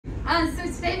So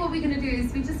today what we're going to do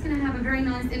is we're just going to have a very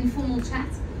nice informal chat.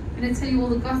 I'm going to tell you all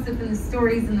the gossip and the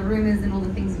stories and the rumors and all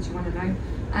the things that you want to know.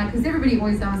 Because everybody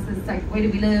always asks us, like, where do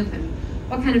we live and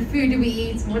what kind of food do we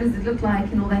eat and what does it look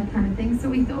like and all that kind of thing. So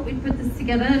we thought we'd put this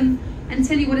together and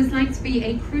tell you what it's like to be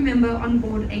a crew member on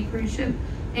board a cruise ship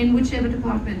in whichever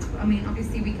department. I mean,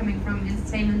 obviously we're coming from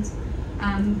entertainment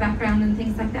background and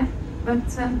things like that. But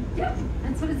yeah,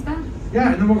 that's what it's about.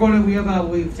 Yeah, and then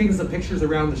we've taken some pictures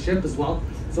around the ship as well.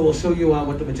 So we'll show you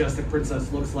what the Majestic Princess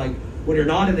looks like when you're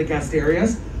not in the guest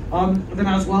areas. And then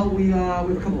as well, we have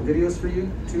a couple of videos for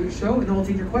you to show, and then we'll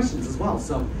take your questions as well.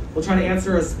 So we'll try to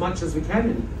answer as much as we can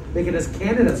and make it as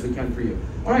candid as we can for you.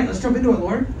 All right, let's jump into it,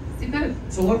 Lauren. Super.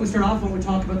 So why don't we start off when we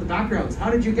talk about the backgrounds?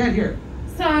 How did you get here?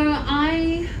 So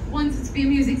I wanted to be a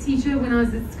music teacher when I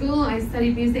was at school. I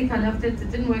studied music, I loved it.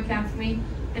 It didn't work out for me.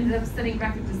 Ended up studying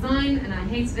graphic design and I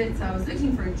hated it, so I was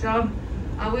looking for a job.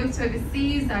 I worked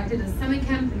overseas. I did a summer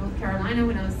camp in North Carolina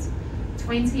when I was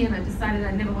 20 and I decided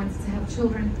I never wanted to have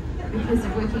children because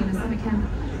of working in a summer camp.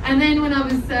 And then when I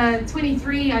was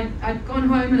 23, I'd gone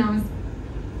home and I was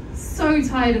so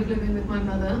tired of living with my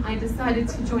mother. I decided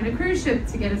to join a cruise ship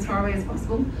to get as far away as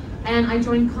possible. And I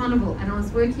joined Carnival and I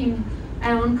was working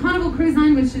on Carnival Cruise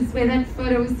Line, which is where that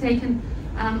photo was taken.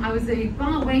 I was a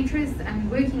bar waitress and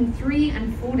working 3-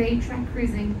 and 4-day track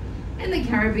cruising in the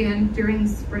Caribbean during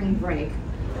spring break.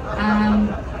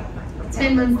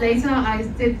 10 months later, I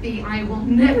did the "I will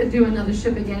never do another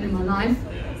ship again in my life"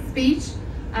 speech,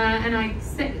 and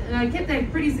I kept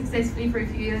that pretty successfully for a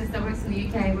few years. I worked in the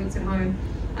UK, worked at home,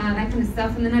 that kind of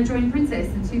stuff, and then I joined Princess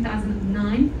in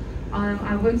 2009.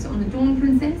 I worked on the Dawn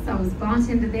Princess. I was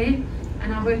bartender there,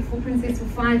 and I worked for Princess for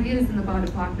 5 years in the bar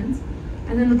department.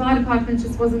 And then the bar department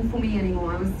just wasn't for me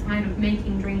anymore. I was tired of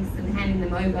making drinks and handing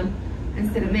them over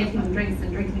instead of making the drinks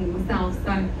and drinking them myself.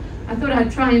 So I thought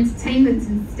I'd try entertainment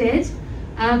instead.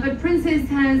 But Princess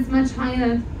has much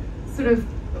higher sort of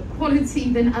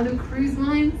quality than other cruise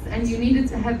lines, and you needed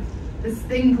to have this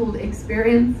thing called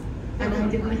experience, and I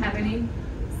didn't have any.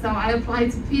 So I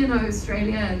applied to P&O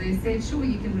Australia, and they said, sure,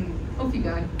 you can, off you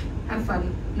go, have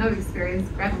fun, no experience,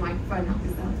 grab a microphone, help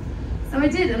yourself. So I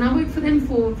did, and I worked for them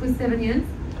for 7 years.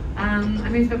 I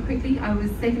moved up quickly. I was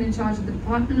second in charge of the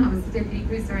department. I was the deputy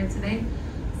cruise director there.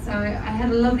 So I had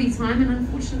a lovely time, and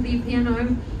unfortunately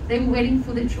P&O, they were waiting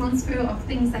for the transfer of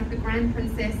things like the Grand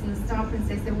Princess and the Star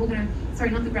Princess. They were all going to, sorry,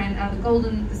 not the Grand, the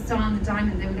Golden, the Star and the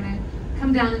Diamond. They were going to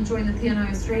come down and join the P&O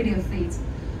Australia fleet.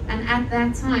 And at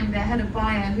that time, they had a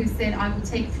buyer who said, I will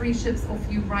take 3 ships off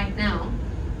you right now.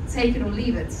 Take it or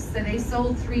leave it. So they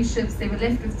sold 3 ships. They were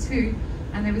left with 2.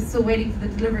 And they were still waiting for the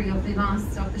delivery of the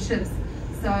last of the ships.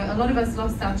 So a lot of us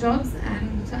lost our jobs,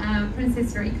 and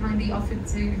Princess very kindly offered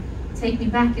to take me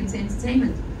back into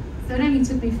entertainment. So it only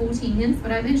took me 14 years,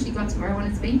 but I eventually got to where I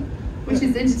wanted to be, which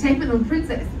is entertainment on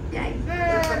Princess. Yay!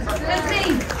 That's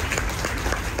me!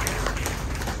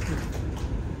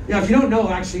 Yeah, if you don't know,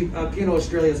 actually, P&O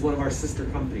Australia is one of our sister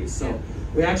companies. So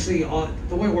we actually,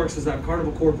 the way it works is that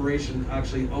Carnival Corporation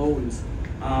actually owns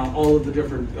all of the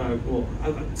different,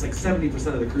 it's like 70%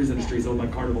 of the cruise industry is owned by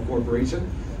Carnival Corporation.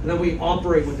 And then we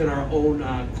operate within our own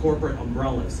corporate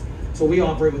umbrellas. So we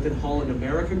operate within Holland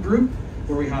America Group,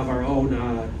 where we have our own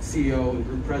CEO and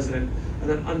group president. And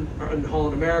then in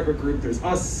Holland America Group, there's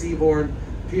us, Seabourn,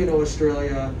 P&O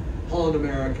Australia, Holland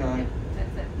America.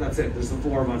 That's it. There's the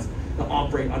 4 of us that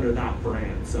operate under that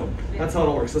brand. So that's how it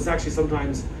all works. So it's actually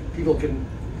sometimes people can,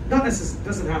 not necessarily,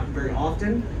 doesn't happen very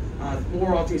often.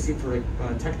 More often you see for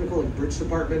like technical, like bridge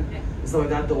department and stuff like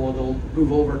that, they'll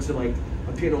move over to like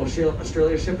a P&O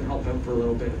Australia ship and help them for a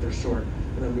little bit if they're short,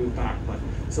 and then move back. But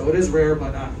so it is rare.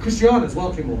 But Christian as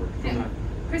well came over from that.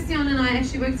 Christian and I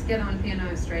actually worked together on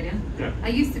P&O Australia. Yeah. I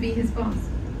used to be his boss.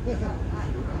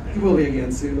 He will be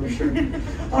again soon, I'm sure.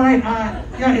 All right.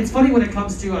 Yeah, it's funny when it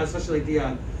comes to especially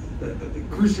like the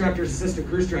cruise directors, assistant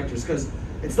cruise directors, because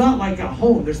it's not like at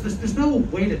home. There's no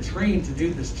way to train to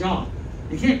do this job.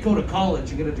 You can't go to college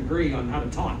and get a degree on how to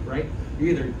talk, right?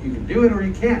 You can do it or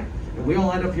you can't. And we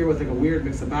all end up here with like a weird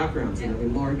mix of backgrounds. Yeah. You know, I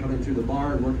mean, Lauren coming through the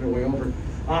bar and working her way over.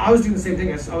 I was doing the same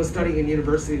thing. I was studying in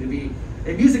university to be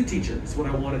a music teacher. Is what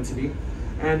I wanted to be.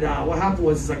 And what happened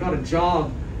was I got a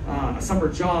job, a summer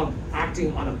job,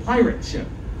 acting on a pirate ship.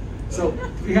 So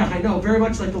yeah, I know, very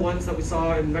much like the ones that we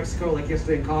saw in Mexico, like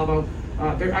yesterday in Cabo.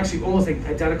 They're actually almost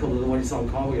identical to the one you saw in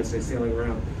Cabo yesterday, sailing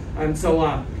around. And so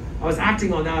I was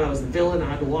acting on that. I was the villain. I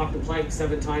had to walk the plank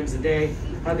 7 times a day.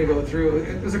 Had to go through.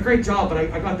 It was a great job, but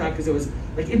I got that because it was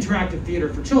like interactive theater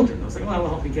for children. I was like, well, that will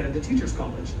help me get into teachers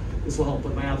college. This will help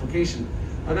with my application.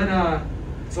 And then,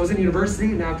 so I was in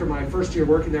university, and after my first year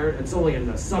working there, it's only in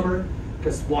the summer,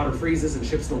 because water freezes and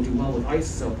ships don't do well with ice.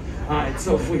 So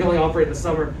so we only operate in the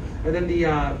summer. And then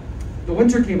the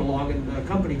winter came along, and the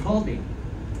company called me.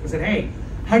 I said, hey,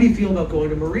 how do you feel about going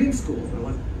to marine school? And I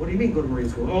went, what do you mean go to marine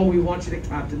school? Oh, we want you to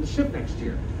captain the ship next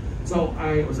year. So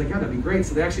I was like, yeah, that'd be great.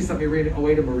 So they actually sent me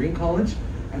away to Marine College,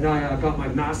 and I got my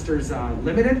master's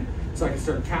limited, so I could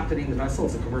start captaining the vessel.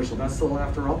 It's a commercial vessel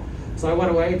after all. So I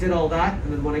went away, did all that,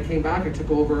 and then when I came back, I took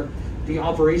over the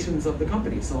operations of the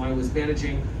company. So I was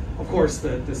managing, of course,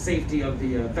 the safety of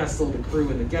the vessel, the crew,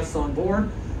 and the guests on board,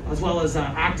 as well as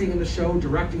acting in the show,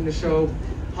 directing the show,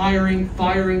 hiring,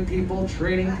 firing people,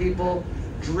 training people,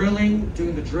 drilling,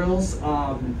 doing the drills.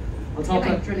 On top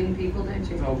you like drilling people, don't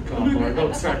you? Oh God, Lord,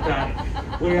 don't start that.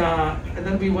 And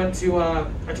then we went to,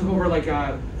 I took over like,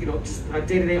 just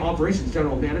day-to-day operations,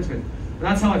 general management. And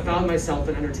that's how I found myself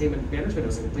in entertainment management. It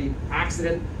was a complete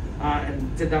accident,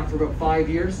 and did that for about 5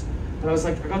 years. And I was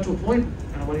like, I got to a point,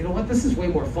 and I went, you know what, this is way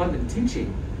more fun than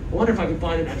teaching. I wonder if I can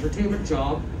find an entertainment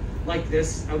job like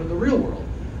this out in the real world.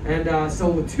 And so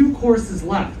with 2 courses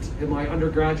left in my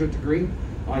undergraduate degree,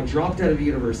 I dropped out of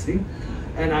university.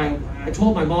 And I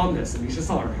told my mom this, and you just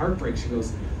saw her heartbreak. She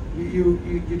goes,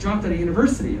 you dropped out of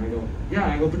university. And I go,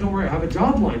 yeah. I go, but don't worry, I have a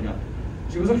job lined up.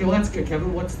 She goes, okay, well, that's good,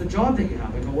 Kevin. What's the job that you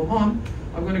have? I go, well, Mom,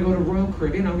 I'm going to go to Royal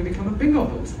Caribbean. I'm going to become a bingo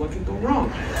host. What could go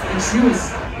wrong? And she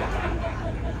was,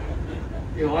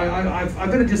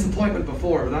 I've been a disappointment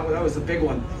before, but that was a big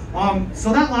one.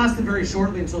 So that lasted very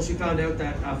shortly until she found out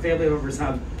that family members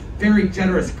have very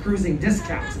generous cruising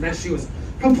discounts, and then she was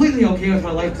completely okay with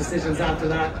my life decisions after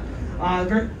that.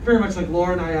 Very, very much like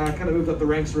Lauren, I kind of moved up the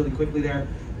ranks really quickly there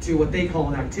to what they call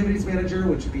an activities manager,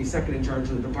 which would be second in charge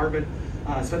of the department.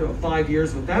 I spent about 5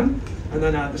 years with them, and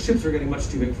then the ships were getting much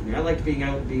too big for me. I liked being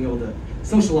out and being able to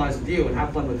socialize with you and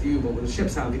have fun with you, but when the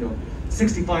ships have,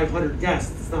 6,500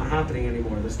 guests, it's not happening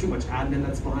anymore. There's too much admin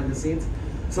that's behind the scenes.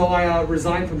 So I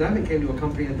resigned from them and came to a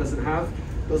company that doesn't have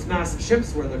those massive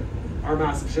ships, where our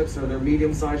massive ships are their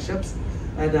medium-sized ships.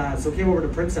 And so came over to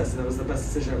Princess, and that was the best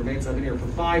decision I ever made. So I've been here for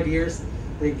 5 years.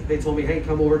 They told me, hey,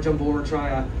 come over, jump over, try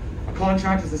a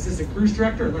contract as assistant cruise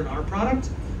director and learn our product.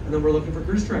 And then we're looking for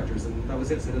cruise directors, and that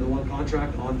was it. So I did the 1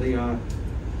 contract on the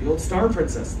old Star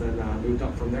Princess, then moved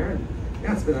up from there. And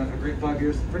yeah, it's been a great 5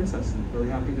 years at Princess, and really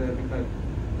happy to make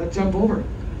that jump over.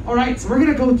 All right, so we're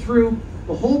gonna go through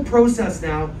the whole process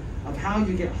now of how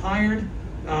you get hired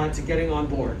to getting on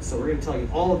board. So we're gonna tell you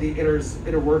all of the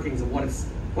inner workings of what it's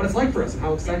like for us and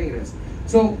how exciting it is.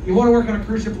 So you want to work on a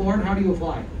cruise ship, Lauren? How do you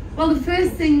apply? Well, the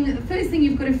first thing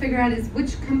you've got to figure out is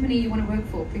which company you want to work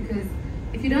for, because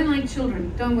if you don't like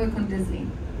children, don't work on Disney.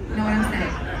 You know what I'm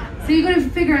saying? So you've got to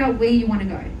figure out where you want to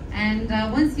go. And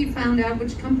once you've found out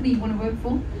which company you want to work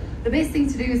for, the best thing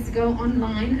to do is to go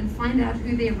online and find out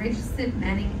who their registered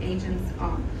manning agents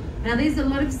are. Now, there's a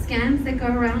lot of scams that go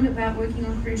around about working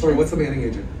on cruise ships. Sorry, what's a manning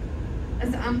agent?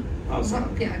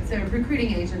 Yeah, it's a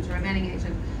recruiting agent or a manning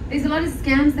agent. There's a lot of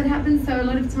scams that happen, so a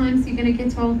lot of times you're going to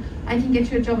get told, I can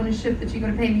get you a job on a ship, but you've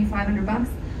got to pay me $500.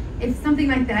 If something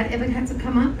like that ever had to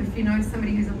come up, if you know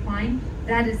somebody who's applying,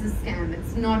 that is a scam.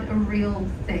 It's not a real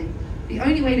thing. The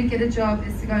only way to get a job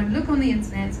is to go and look on the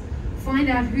internet, find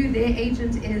out who their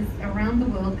agent is around the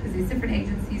world, because there's different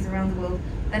agencies around the world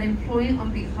that employ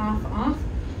on behalf of,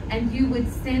 and you would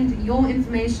send your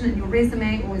information and your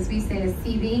resume, or as we say, a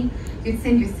CV. You'd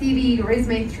send your CV, your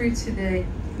resume through to the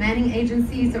manning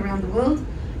agencies around the world,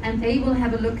 and they will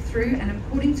have a look through, and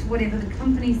according to whatever the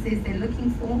company says they're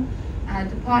looking for,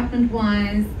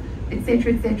 department-wise,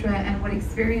 etc., and what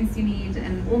experience you need,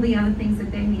 and all the other things that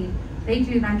they need, they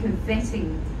do like a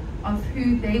vetting of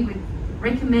who they would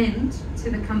recommend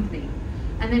to the company.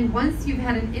 And then once you've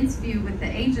had an interview with the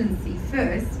agency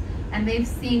first, and they've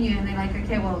seen you and they're like,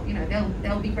 okay, well,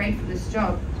 they'll be great for this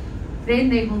job, then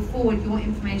they will forward your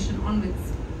information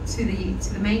onwards to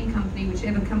the main company,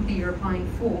 whichever company you're applying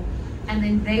for, and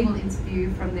then they will interview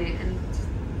you from there,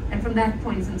 and from that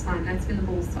point in time, that's when the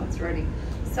ball starts rolling.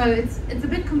 So it's a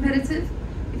bit competitive.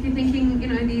 If you're thinking,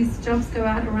 these jobs go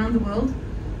out around the world,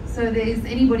 so there's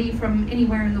anybody from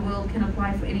anywhere in the world can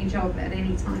apply for any job at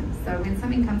any time. So when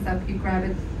something comes up, you grab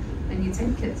it and you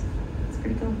take it. It's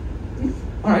pretty cool. Yeah.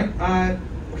 All right.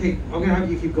 Okay, I'm gonna have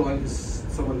you keep going because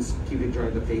someone's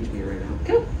trying to page me right now.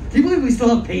 Cool. Can you believe we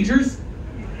still have pagers?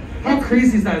 How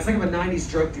crazy is that? It's like I'm a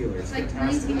 '90s drug dealer. It's like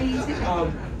 1982.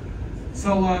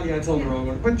 Yeah, it's all the wrong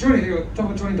one. But joining, talk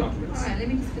about joining documents. All right, let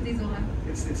me just put these all up.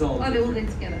 It's all. Oh, they're all there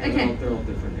together. Okay. They're all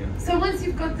different, yeah. So once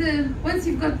you've got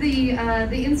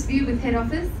the interview with head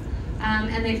office,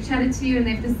 and they've chatted to you and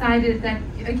they've decided that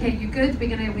okay, you're good. We're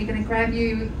gonna grab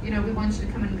you. We want you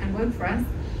to come and work for us.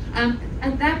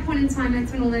 At that point in time,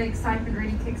 that's when all the excitement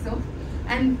really kicks off.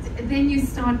 And then you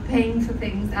start paying for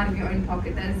things out of your own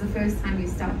pocket. That is the first time you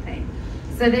start paying.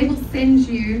 So they will send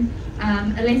you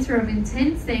a letter of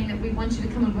intent saying that we want you to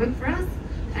come and work for us,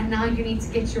 and now you need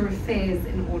to get your affairs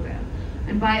in order.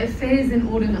 And by affairs in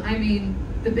order, I mean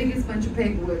the biggest bunch of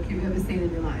paperwork you've ever seen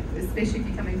in your life, especially if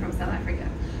you're coming from South Africa.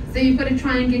 So you've got to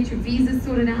try and get your visa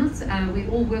sorted out. We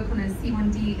all work on a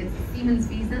C1D, it's a Siemens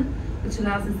visa, which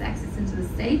allows us access into the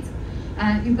States.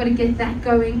 You've got to get that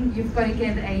going. You've got to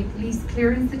get a police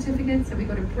clearance certificate, so we've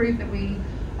got to prove that we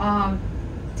are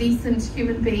decent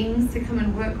human beings to come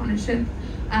and work on a ship.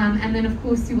 And then of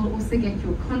course you will also get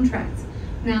your contract.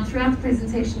 Now throughout the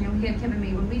presentation you'll hear Kevin and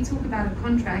me, when we talk about a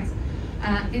contract,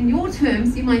 in your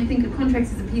terms you might think a contract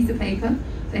is a piece of paper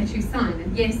that you sign,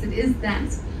 and yes it is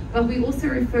that, but we also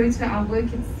refer to our work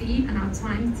at sea and our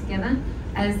time together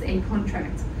as a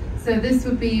contract. So this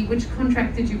would be, which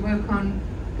contract did you work on?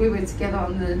 We were together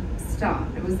on the Star,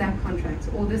 it was that contract,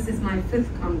 or this is my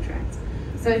 5th contract.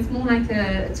 So it's more like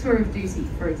a tour of duty,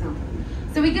 for example.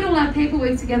 So we get all our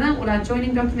paperwork together, all our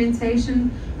joining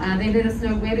documentation. They let us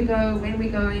know where to go, when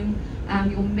we're going.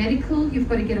 Your medical, you've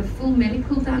got to get a full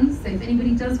medical done. So if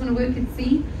anybody does want to work at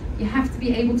sea, you have to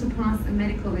be able to pass a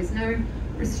medical. There's no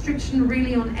restriction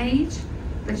really on age,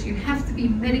 but you have to be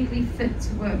medically fit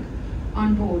to work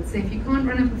on board. So if you can't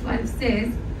run up a flight of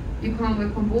stairs, you can't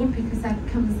work on board, because that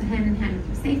comes hand in hand with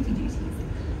your safety duties.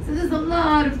 So there's a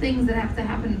lot of things that have to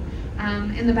happen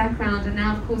in the background, and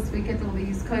now of course we get all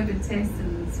these COVID tests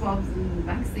and swabs and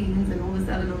vaccines and all this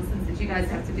other nonsense that you guys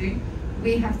have to do.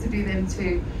 We have to do them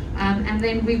too. And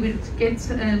then we would get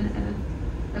a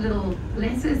little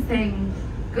letter saying,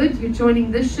 good, you're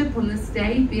joining this ship on this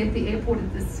day, be at the airport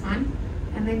at this time,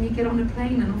 and then you get on a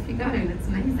plane and off you go, and it's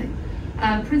amazing.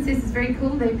 Princess is very cool.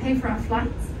 They pay for our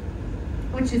flights,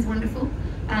 which is wonderful.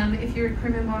 If you're a crew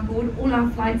member on board, all our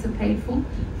flights are paid for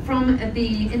from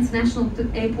the international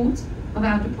airport of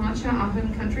our departure, our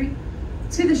home country,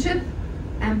 to the ship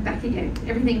and back again.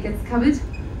 Everything gets covered.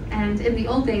 And in the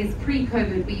old days,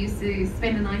 pre-COVID, we used to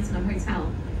spend a night in a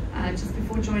hotel. Just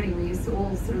before joining, we used to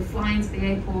all sort of fly into the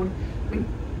airport. We'd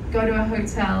go to a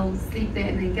hotel, sleep there,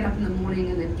 and then get up in the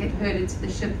morning and then get herded to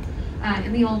the ship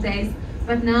in the old days.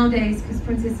 But nowadays, because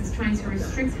Princess is trying to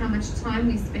restrict how much time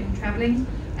we spend traveling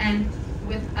and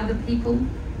with other people,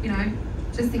 you know,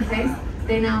 just in case,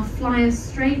 they now fly us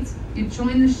straight. You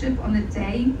join the ship on the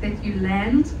day that you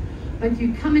land, but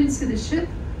you come into the ship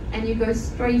and you go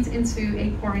straight into a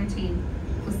quarantine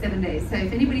for 7 days. So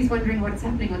if anybody's wondering what's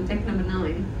happening on deck number 9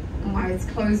 and why it's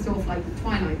closed off like the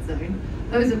Twilight Zone,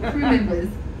 those are crew members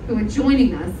who are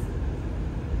joining us,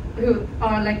 who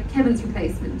are like Kevin's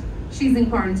replacement. She's in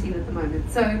quarantine at the moment.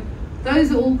 So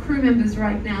those are all crew members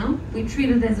right now. We treat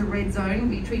it as a red zone.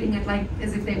 We're treating it like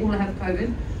as if they all have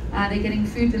COVID. They're getting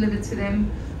food delivered to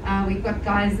them. We've got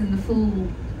guys in the full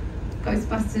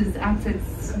Ghostbusters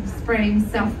outfits, spraying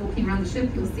stuff, walking around the ship.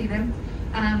 You'll see them.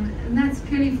 And that's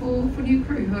purely for new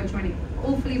crew who are joining.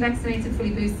 All fully vaccinated,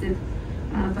 fully boosted,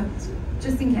 but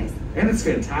just in case. And it's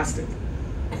fantastic.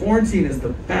 Quarantine is the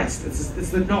best.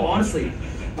 No, honestly,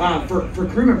 for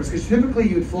crew members, because typically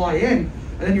you would fly in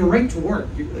and then you're right to work.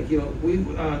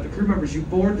 The crew members, you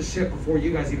board the ship before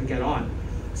you guys even get on.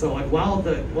 So like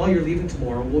while you're leaving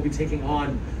tomorrow, we'll be taking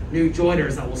on new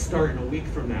joiners that will start in a week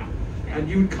from now. And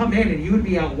you would come in and you would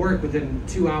be at work within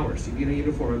 2 hours. You'd be in a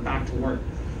uniform and back to work.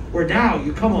 Where now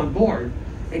you come on board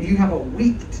and you have a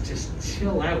week to just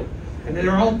chill out. And then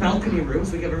they're all balcony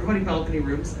rooms. We give everybody balcony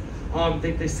rooms.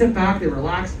 They sit back, they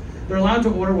relax. They're allowed to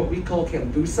order what we call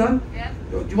kombucha. Yep.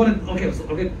 Do you want to?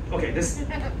 Okay. This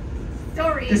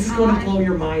Story. This is going to blow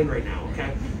your mind right now.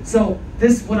 Okay. So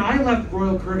when I left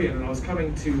Royal Caribbean and I was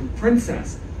coming to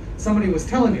Princess, somebody was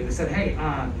telling me. They said, "Hey,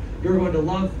 you're going to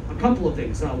love a couple of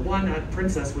things. One at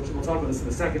Princess, which we'll talk about this in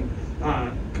a second,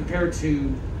 compared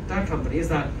to that company, is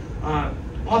that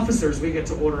officers, we get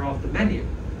to order off the menu.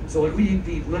 So like we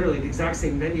eat literally the exact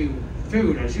same menu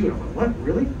food as you." And I'm like, "What?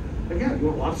 Really?" Like, "Yeah, you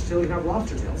want lobster tail? You can have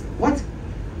lobster tails." Like,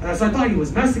 what? So I thought he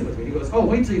was messing with me. He goes, "Oh,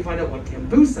 wait till you find out what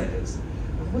kombucha is."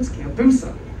 I'm like, "What's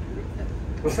kombucha?"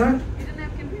 What's that? You didn't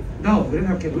have kombucha? No, we didn't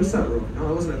have kombucha at Royal. No,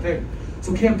 that wasn't a thing.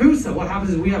 So kombucha, what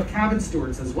happens is we have cabin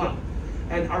stewards as well.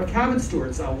 And our cabin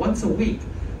stewards, once a week,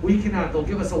 we can, they'll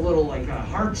give us a little like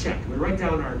hard check. We write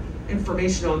down our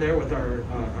information on there with our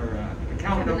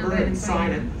account number and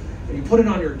sign it, and you put it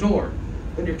on your door.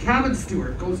 Then your cabin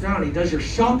steward goes down and he does your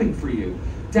shopping for you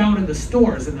down in the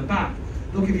stores in the back.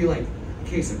 They'll give you like a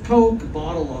case of Coke, a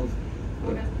bottle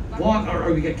of water,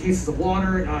 or you get cases of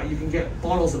water. You can get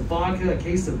bottles of vodka, a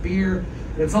case of beer,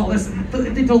 and it's all this. And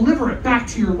they deliver it back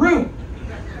to your room.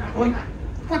 I'm like,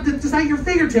 what, just at your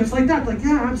fingertips like that? Like,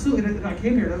 yeah, absolutely. And I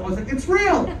came here and I was like, it's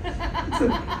real.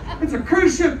 It's a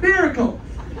cruise ship miracle.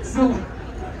 So,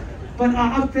 but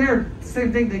up there,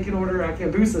 same thing, they can order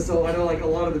kombucha. So I know like a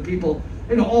lot of the people,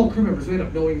 all crew members, we end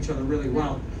up knowing each other really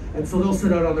well. And so they'll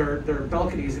sit out on their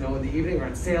balconies, in the evening or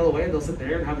at sail away, and they'll sit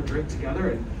there and have a drink together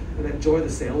and enjoy the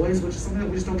sailaways, which is something that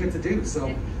we just don't get to do.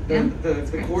 So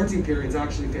the quarantine period is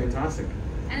actually fantastic.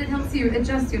 And it helps you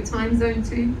adjust your time zone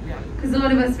too. Because a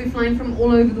lot of us, we're flying from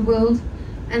all over the world.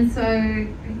 And so,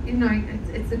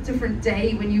 it's a different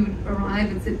day when you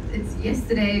arrive. It's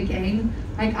yesterday again.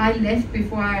 Like I left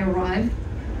before I arrived.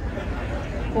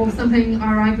 Or something,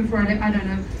 I arrived before I left, I don't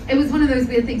know. It was one of those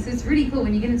weird things. So it's really cool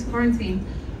when you get into quarantine.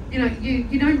 You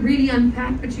don't really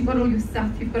unpack, but you've got all your stuff.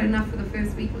 You've got enough for the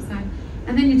first week or so.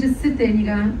 And then you just sit there and you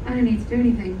go, I don't need to do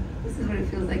anything. This is what it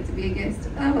feels like to be a guest.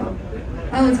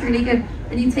 Oh, it's really good.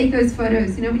 And you take those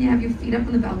photos, when you have your feet up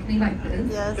on the balcony like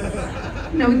this. Yes.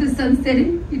 With the sun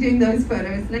setting, you're doing those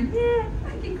photos. Like, yeah,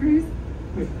 I can cruise.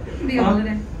 It'll be a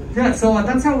holiday. Yeah, so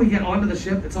that's how we get onto the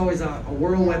ship. It's always a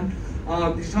whirlwind.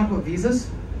 Did you talk about visas?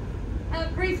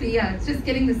 Briefly, yeah. It's just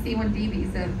getting the C1D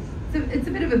visa. It's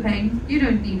a bit of a pain. You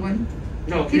don't need one.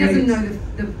 No, he doesn't know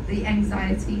the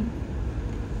anxiety.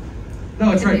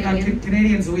 No, it's right.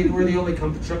 Canadians, we're the only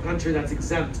country that's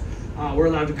exempt. We're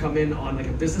allowed to come in on like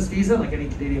a business visa, like any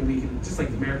Canadian. We can, just like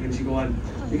the Americans, you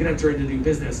can enter in to do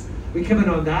business. We come in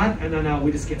on that, and then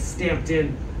we just get stamped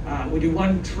in. We do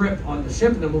one trip on the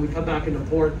ship, and then when we come back into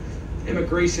port,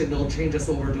 immigration, they'll change us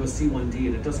over to a C1D,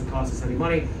 and it doesn't cost us any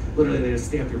money. Literally, they just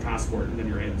stamp your passport, and then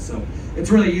you're in. So it's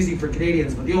really easy for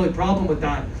Canadians. But the only problem with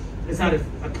that is that if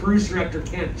a cruise director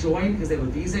can't join because they have a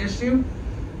visa issue,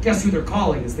 guess who they're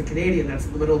calling? It's the Canadian that's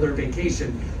in the middle of their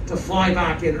vacation to fly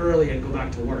back in early and go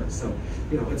back to work. So,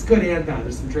 it's good and bad.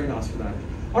 There's some trade-offs for that.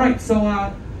 All right, so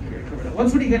we're going to cover that.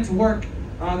 Once when you get to work,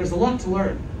 there's a lot to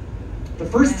learn. The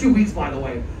first 2 weeks, by the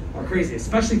way, are crazy,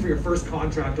 especially for your first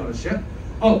contract on a ship.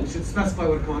 Oh, we should specify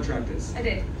what a contract is. I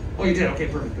did. Oh, you did? Okay,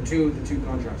 perfect. The two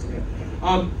contracts, okay.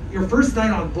 Your first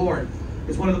night on board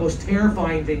is one of the most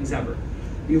terrifying things ever.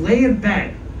 You lay in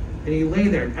bed, and you lay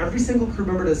there, and every single crew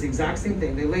member does the exact same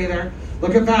thing. They lay there.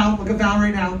 Look at Val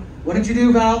right now. What did you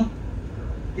do, Val?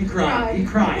 He cried. He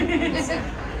cried.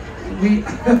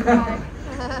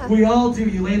 We all do.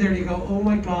 You lay there and you go, oh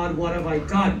my God, what have I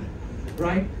done?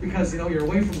 Right? Because, you're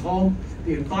away from home.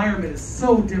 The environment is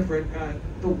so different.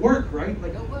 The work, right?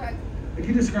 Like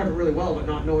you describe it really well, but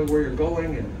not knowing where you're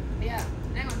going. And yeah,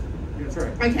 hang on. Yeah, that's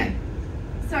right. Okay.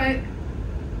 So,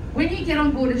 when you get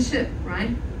on board a ship,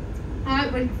 right?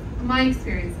 My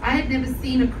experience, I had never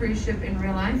seen a cruise ship in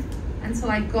real life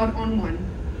until I got on one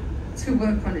to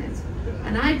work on it.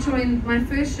 And I joined, my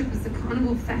first ship was the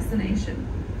Carnival Fascination,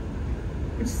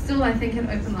 which still I think had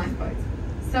open lifeboats.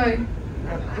 So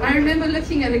I remember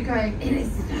looking at it going, it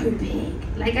is so big.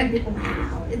 Like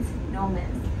wow, it's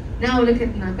enormous. Now I look at it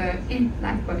and I go, in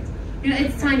lifeboats.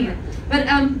 It's tiny. But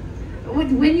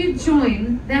when you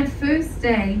join that first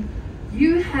day,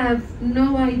 you have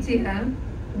no idea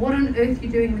what on earth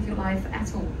you're doing with your life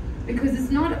at all. Because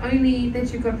it's not only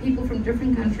that you've got people from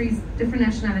different countries, different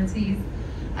nationalities.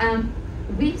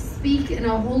 We speak in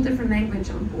a whole different language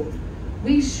on board.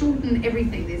 We shorten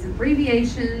everything. There's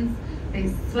abbreviations,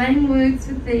 there's slang words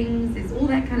for things, there's all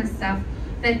that kind of stuff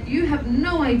that you have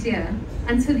no idea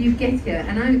until you get here.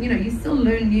 And you still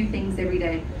learn new things every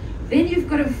day. Then you've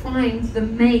got to find the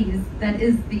maze that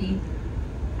is the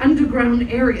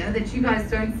underground area that you guys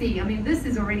don't see. I mean, this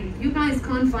is already, if you guys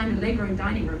can't find a Lego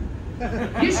dining room,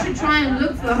 you should try and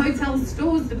look for the hotel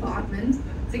stores department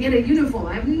to get a uniform.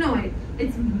 I have no idea.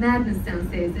 It's madness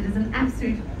downstairs. It is an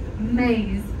absolute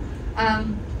maze.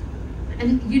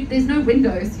 And there's no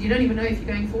windows, so you don't even know if you're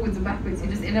going forwards or backwards. You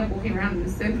just end up walking around in a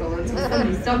circle until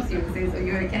somebody stops you and says, are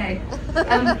you okay?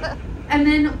 And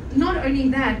then not only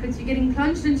that, but you're getting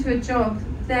plunged into a job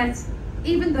that,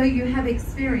 even though you have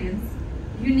experience,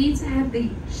 you need to have the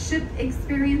ship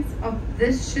experience of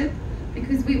this ship,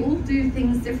 because we all do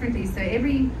things differently. So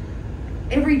every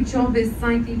job is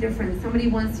slightly different. Somebody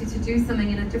wants you to do something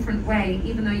in a different way,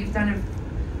 even though you've done it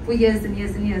for years and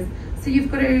years and years. So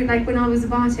you've got to, like when I was a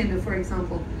bartender, for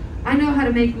example, I know how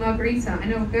to make a margarita. I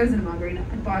know what goes in a margarita.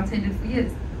 I bartended for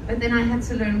years. But then I had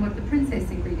to learn what the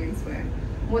princess ingredients were,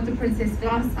 what the princess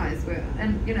glass size were,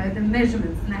 and the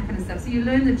measurements and that kind of stuff. So you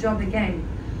learn the job again.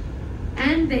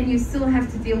 And then you still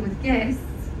have to deal with guests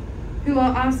who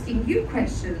are asking you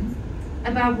questions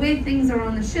about where things are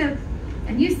on the ship,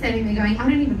 and you standing there going, I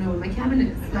don't even know where my cabin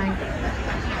is. Like,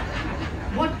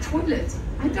 what toilet?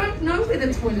 I don't know where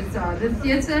the toilets are. The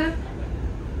theater.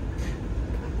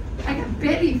 Okay.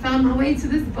 barely found my way to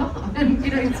this bar. And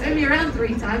you know, turn me around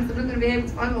 3 times, I'm not going to be able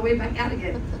to find my way back out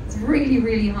again. It's really,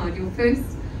 really hard. Your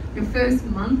first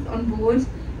month on board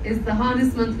is the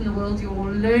hardest month in the world. You're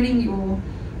learning,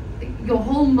 your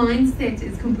whole mindset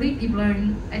is completely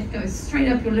blown. It goes straight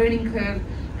up your learning curve,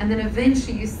 and then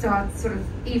eventually you start sort of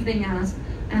evening out,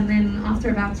 and then after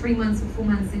about 3 months or 4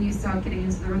 months, then you start getting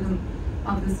into the rhythm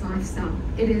of this lifestyle.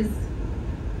 It is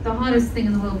the hardest thing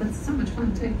in the world, but it's so much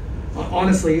fun too.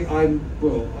 Honestly, I'm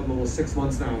almost 6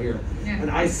 months now here, and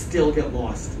I still get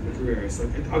lost in the crew areas.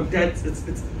 Like I'm dead.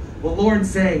 It's what Lauren's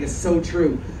saying is so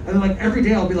true. And then like every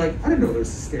day I'll be like, I didn't know there's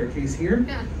a staircase here.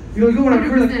 Yeah. You know, you go on a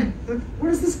crew like, where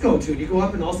does this go to? And you go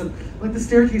up, and all of a sudden, like the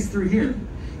staircase through here.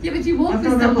 Yeah, but you walk with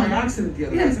someone. I found someone. that by accident the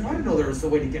other day. I said, I didn't know there was a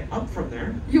way to get up from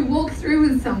there. You walk through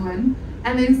with someone,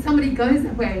 and then somebody goes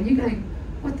that way, and you're going,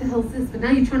 what the hell's this? But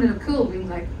now you're trying to look cool, being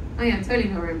like, oh yeah, I totally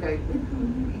know where I'm going.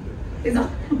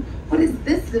 What is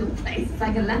this little place? It's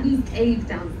like a Aladdin's cave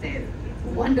downstairs.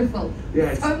 Wonderful.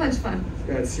 Yeah, it's so much fun.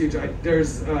 Yeah, it's huge.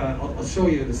 I'll show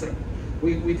you in a second.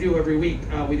 We do every week.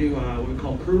 We do what we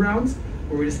call crew rounds,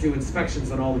 where we just do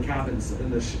inspections on all the cabins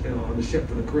in on the ship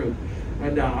for the crew.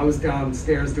 And I was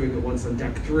downstairs doing it once on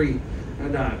deck 3,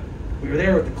 and we were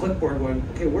there with the clipboard going,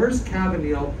 okay, where's cabin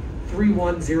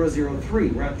 31003?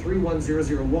 We're at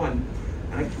 31001,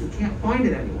 and we can't find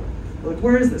it anywhere. We're like,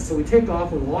 where is this? So we take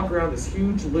off, and we walk around this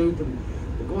huge loop, and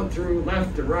we're going through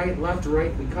left to right,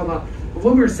 we come up. But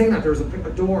when we were saying that, there was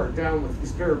a door down with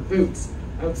these pair of boots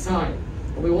outside.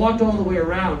 And we walked all the way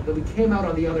around, then we came out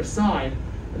on the other side,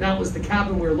 and that was the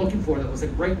cabin we were looking for that was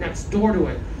like right next door to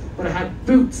it. But it had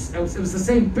boots. It was the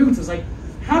same boots. It was like,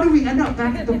 how did we end up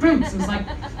back at the boots? It's like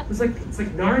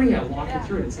Narnia walking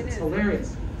through it. It's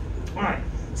hilarious. All right.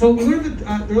 So we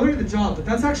learned the job, but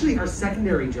that's actually our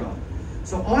secondary job.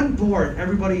 So on board,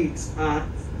 everybody's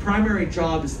primary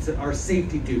job is our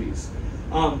safety duties.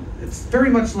 It's very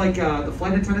much like the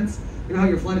flight attendants. You know how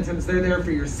your flight attendants, they're there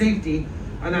for your safety,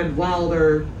 and then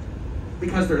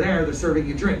because they're there, they're serving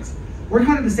you drinks. We're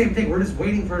kind of the same thing. We're just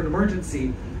waiting for an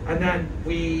emergency, and then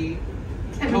we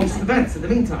post the vents in the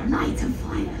meantime. Light a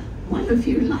fire. One of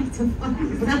you light a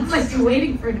fire. Sounds like you're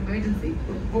waiting for an emergency.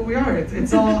 Well, we are.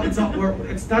 That's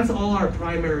all our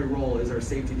primary role is our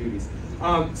safety duties.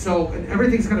 And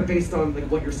everything's kind of based on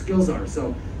like what your skills are.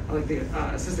 So, like the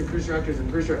assistant cruise directors and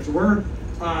cruise directors, we're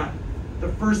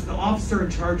the officer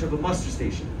in charge of a muster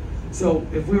station. So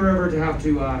if we were ever to have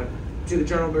to do the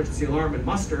general emergency alarm and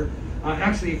muster,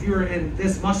 actually, if you were in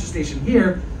this muster station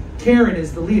here, Karen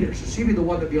is the leader. So she'd be the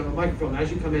one that'd be on the microphone as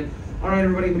you come in. All right,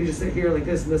 everybody, we just sit here like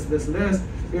this and this and this and this.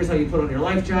 Here's how you put on your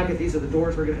life jacket. These are the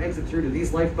doors we're going to exit through to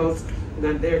these lifeboats. And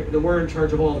then we're in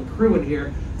charge of all the crew in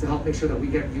here to help make sure that we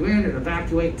get you in and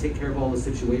evacuate and take care of all the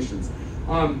situations.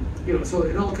 So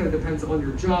it all kind of depends on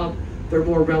your job. They're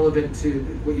more relevant to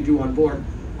what you do on board.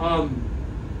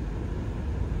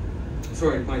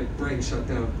 Sorry, my brain shut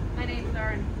down. My name's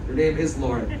Lauren. Your name is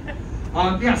Lauren.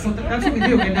 So that's what we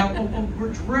do. And now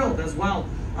we're drilled as well.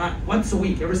 Once a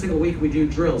week, every single week we do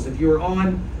drills. If you were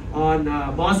on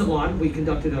Mazatlan, we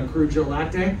conducted a crew drill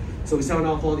that day. So we sound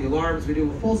off all the alarms, we do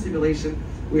a full simulation,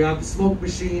 we have smoke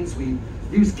machines, we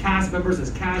use cast members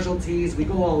as casualties, we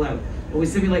go all out. And we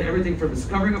simulate everything from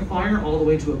discovering a fire all the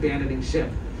way to abandoning ship.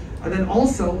 And then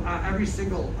also, every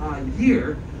single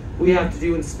year, we have to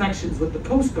do inspections with the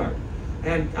Coast Guard.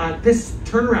 And this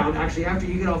turnaround, actually, after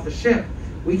you get off the ship,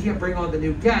 we can't bring on the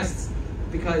new guests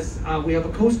because we have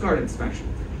a Coast Guard inspection.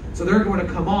 So they're going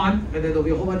to come on, and then there'll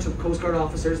be a whole bunch of Coast Guard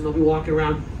officers, and they'll be walking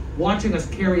around watching us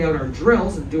carry out our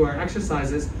drills and do our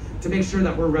exercises to make sure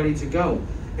that we're ready to go.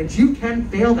 And you can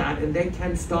fail that, and they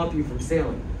can stop you from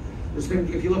sailing.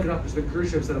 If you look it up, there's been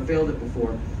cruise ships that have failed it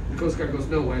before. The Coast Guard goes,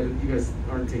 no way, you guys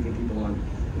aren't taking people on.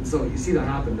 And so you see that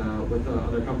happen with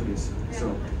other companies. Yeah.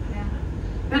 So. Yeah.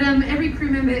 But every crew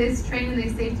member is trained in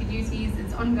their safety duties.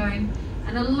 It's ongoing.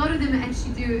 And a lot of them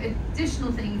actually do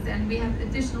additional things, and we have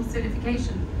additional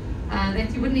certification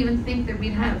that you wouldn't even think that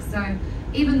we'd have. So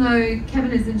even though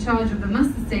Kevin is in charge of the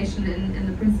muster station in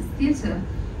the Princess Theatre,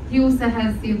 he also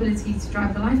has the ability to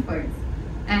drive the lifeboats.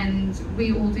 And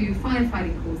we all do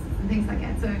firefighting courses and things like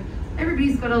that. So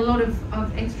everybody's got a lot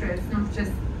of extra. It's not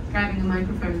just grabbing a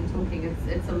microphone and talking.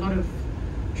 It's a lot of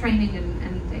training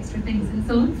and extra things. And it's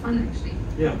a lot of fun, actually.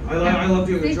 Yeah, I love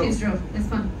doing the drills. Drill. It's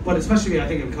fun. But especially, I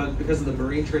think, because of the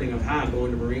Marine training I've had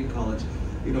going to Marine College,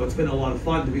 it's been a lot of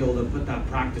fun to be able to put that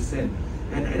practice in.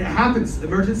 And it happens.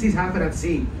 Emergencies happen at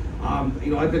sea.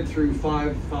 I've been through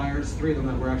 5 fires, 3 of them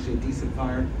that were actually a decent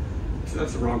fire. So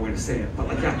that's the wrong way to say it, but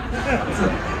like that.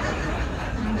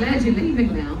 glad you're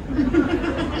leaving now.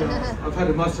 I've had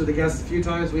to muster the guests a few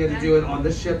times. We had to do it on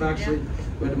this ship, actually.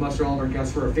 We had to muster all of our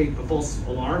guests for a false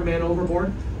alarm man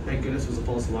overboard. Thank goodness it was a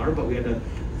false alarm, but we had to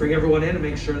bring everyone in and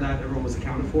make sure that everyone was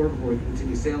accounted for before we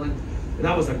continue sailing. And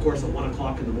that was, of course, at 1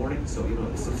 o'clock in the morning. So, you know,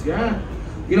 this is, yeah.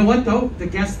 You know what, though? The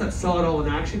guests that saw it all in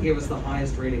action gave us the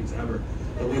highest ratings ever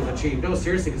that we've achieved. No,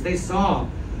 seriously, because they saw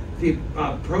the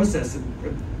process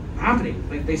happening.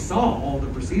 Like, they saw all the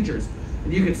procedures.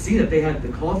 And you could see that they had the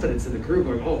confidence in the crew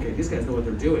going, oh, okay, these guys know what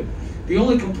they're doing. The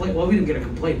only complaint, well, we didn't get a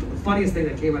complaint, but the funniest thing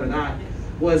that came out of that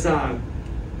was,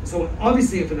 so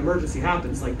obviously if an emergency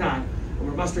happens like that, and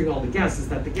we're mustering all the guests, is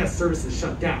that the guest service is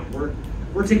shut down.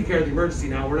 We're taking care of the emergency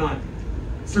now. We're not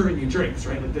serving you drinks,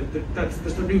 right? Like that's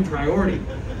the new priority.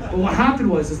 But what happened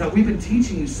was that we've been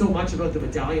teaching you so much about the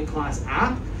Medallion class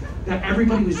app that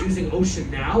everybody was using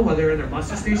Ocean Now while they're in their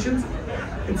muster stations.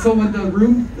 And so when the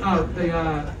room,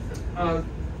 the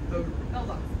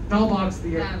bellbox,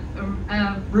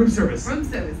 room service.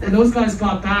 When those guys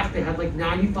got back, they had like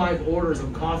 95 orders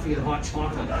of coffee and hot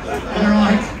chocolate. And they're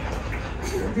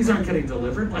like, these aren't getting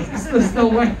delivered. Like, there's no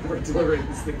way we're delivering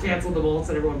this. They canceled them all,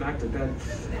 sent everyone back to bed.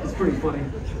 It's pretty funny.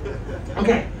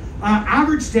 Okay,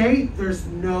 average day, there's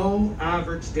no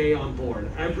average day on board.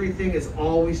 Everything is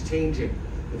always changing.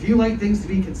 If you like things to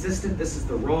be consistent, this is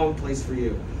the wrong place for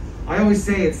you. I always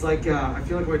say it's like, I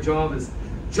feel like my job is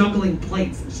juggling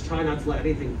plates and just trying not to let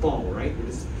anything fall, right?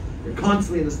 You're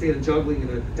constantly in the state of juggling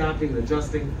and adapting and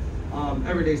adjusting.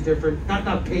 Every day's different.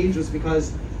 That page was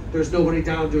because there's nobody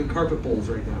down doing carpet bowls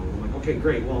right now. I'm like, okay,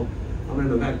 great, well, I'm in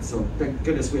an event, so thank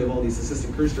goodness we have all these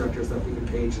assistant cruise directors that we can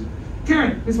page. And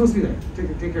Karen, who's supposed to be there?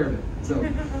 Take care of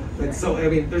it. So I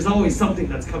mean, there's always something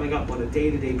that's coming up on a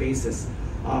day-to-day basis.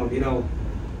 You know,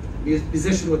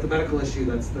 musician with a medical issue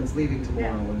that's leaving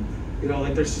tomorrow, and you know,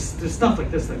 like there's stuff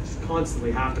like this that's just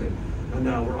constantly happening, and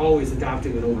we're always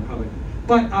adapting and overcoming.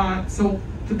 But so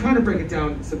to kind of break it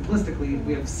down simplistically,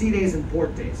 we have sea days and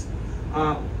port days.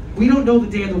 We don't know the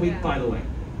day of the week, by the way.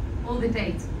 Or the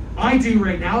date. I do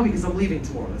right now because I'm leaving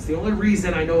tomorrow. That's the only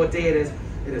reason I know what day it is.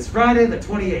 It is Friday the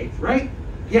 28th, right?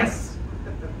 Yes.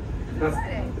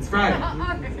 It's Friday.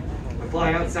 I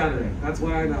fly out Saturday. That's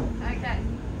why I know. Okay.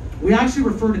 We actually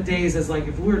refer to days as like,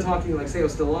 if we were talking like, say I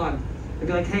was still on, I'd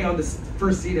be like, hey, on this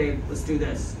first sea day, let's do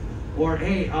this. Or,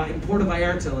 hey, in Puerto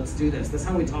Vallarta, let's do this. That's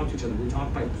how we talk to each other. We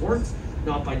talk by ports,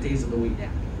 not by days of the week. Yeah.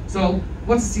 So,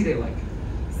 what's a sea day like?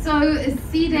 So, a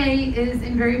sea day is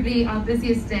invariably our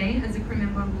busiest day as a crew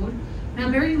member on board.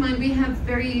 Now, bearing in mind, we have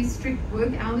very strict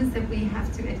work hours that we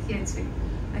have to adhere to.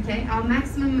 Okay, our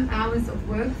maximum hours of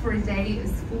work for a day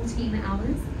is 14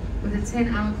 hours with a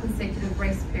 10-hour consecutive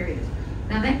rest period.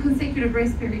 Now, that consecutive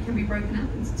rest period can be broken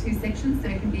up into two sections, so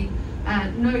it can be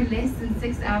no less than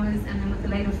 6 hours, and then with a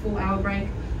later 4-hour break,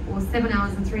 or 7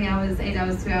 hours and 3 hours, 8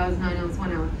 hours, 2 hours, 9 hours,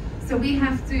 1 hour. So we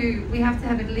have to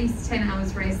have at least 10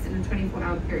 hours rest in a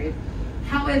 24-hour period.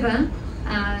 However,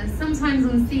 sometimes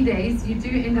on sea days, you do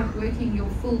end up working your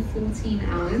full 14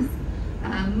 hours.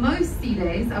 Most sea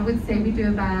days, I would say we do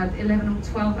about 11 or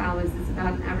 12 hours is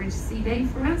about an average sea day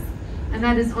for us, and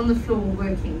that is on the floor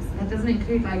working. So that doesn't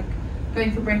include like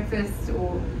going for breakfast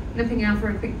or nipping out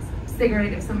for a quick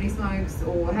cigarette if somebody smokes,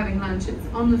 or having lunch. It's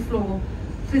on the floor,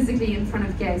 physically in front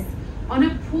of guests. On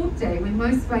a port day, when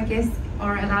most of our guests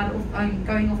are allowed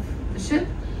going off the ship,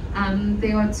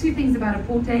 there are two things about a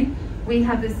port day. We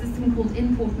have a system called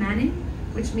in-port manning,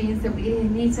 which means that we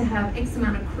need to have X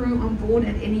amount of crew on board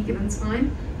at any given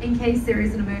time in case there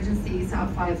is an emergency, so our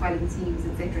firefighting teams,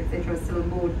 etc., are still on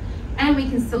board. And we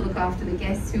can still look after the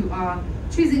guests who are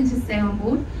choosing to stay on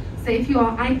board. So if you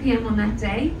are IPM on that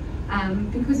day,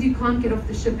 because you can't get off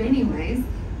the ship anyways,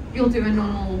 you'll do a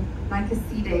normal, like a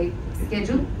sea day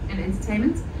schedule and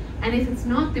entertainment. And if it's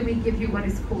not, then we give you what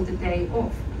is called a day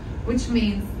off, which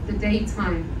means the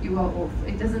daytime you are off.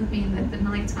 It doesn't mean that the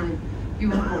nighttime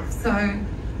you are off. So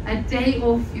a day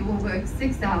off, you will work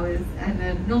 6 hours, and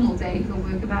a normal day, you'll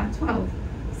work about 12.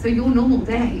 So your normal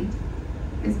day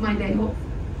is my day off,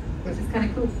 which is kind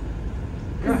of cool.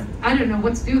 Yeah. I don't know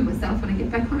what to do with myself when I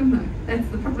get back home though. That's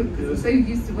the problem, because I'm so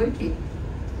used to working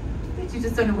that you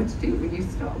just don't know what to do when you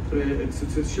stop.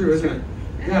 It's true, isn't it?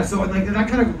 Yeah, so like that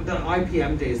kind of, the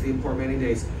IPM days, the import manning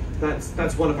days,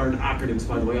 that's one of our acronyms,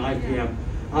 by the way, IPM.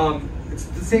 It's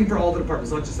the same for all the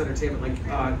departments, not just entertainment.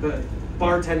 Like the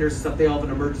bartenders and stuff, they all have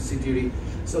an emergency duty.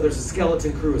 So there's a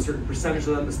skeleton crew, a certain percentage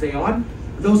of them to stay on.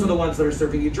 Those are the ones that are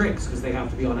serving you drinks, because they have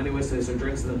to be on anyway, so they serve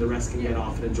drinks, and then the rest can get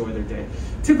off and enjoy their day.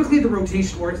 Typically the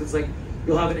rotation works, it's like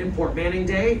you'll have an import manning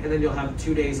day, and then you'll have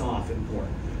 2 days off in port.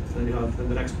 Then you have then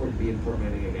the next port would be in Port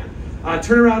Manning again.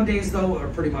 Turnaround days though are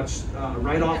pretty much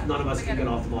right off. None of us can get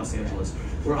off from Los Angeles.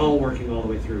 We're all working all the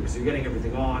way through because you're getting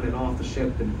everything on and off the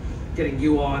ship and getting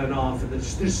you on and off, and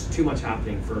there's too much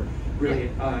happening for really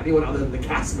anyone other than the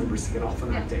cast members to get off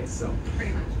on that day. So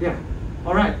pretty much. Yeah.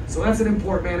 All right. So that's it in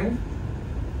Port Manning.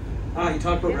 You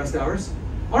talked about rest hours.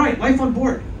 All right. Life on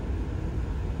board.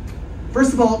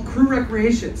 First of all, crew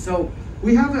recreation. So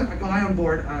we have a guy on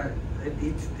board.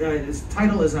 His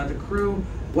title is the Crew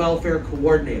Welfare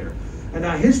Coordinator. And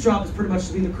his job is pretty much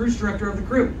to be the cruise director of the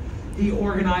crew. He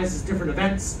organizes different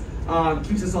events,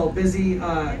 keeps us all busy.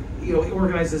 He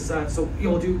organizes, so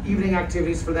we'll do evening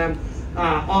activities for them.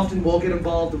 Often we'll get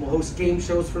involved and we'll host game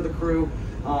shows for the crew.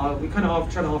 We kind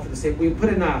of try to offer the same. We put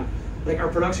in, like our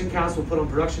production cast will put on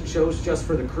production shows just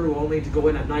for the crew only to go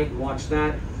in at night and watch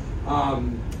that.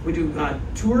 We do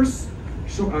tours,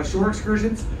 shore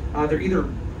excursions. They're either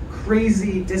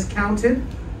crazy discounted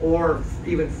or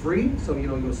even free. So, you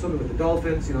go swimming with the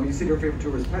dolphins. You said your favorite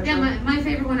tour was Petra. Yeah, my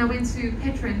favorite one, I went to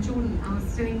Petra in Jordan. I was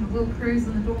doing the world cruise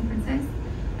on the Dawn Princess.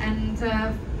 And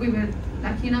we were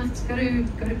lucky enough to go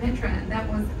to Petra. And that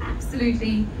was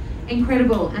absolutely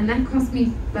incredible. And that cost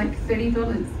me like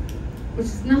 $30, which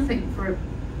is nothing for a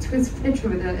tour to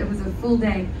Petra. It was a full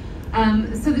day.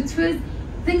 So the tours,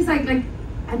 things like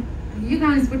you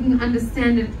guys wouldn't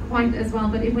understand it quite as well,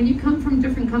 but when you come from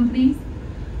different companies,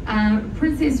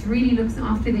 Princess really looks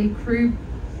after their crew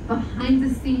behind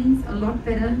the scenes a lot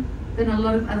better than a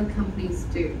lot of other companies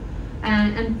do.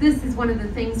 And this is one of the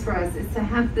things for us, is to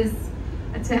have this,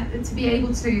 to be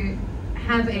able to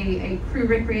have a crew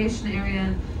recreation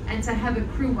area and to have a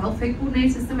crew welfare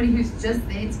coordinator, somebody who's just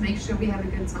there to make sure we have a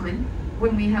good time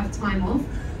when we have time off.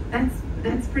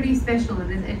 That's pretty special,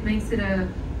 and it makes it a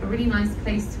really nice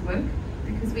place to work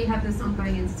because we have this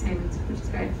ongoing entertainment, which is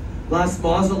great. Last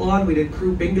Mazatlan, we did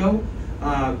crew bingo,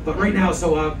 but right now,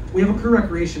 so we have a crew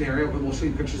recreation area, but we'll show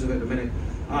you pictures of it in a minute,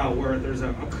 where there's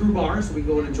a crew bar, so we can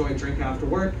go and enjoy a drink after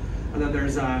work, and then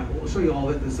there's, we'll show you all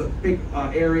of it, there's a big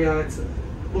area,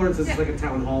 Lawrence says it's like a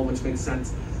town hall, which makes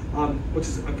sense, which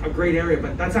is a great area,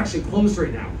 but that's actually closed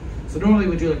right now. So normally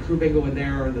we do like crew bingo in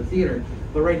there or in the theater,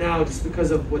 but right now, just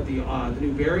because of what the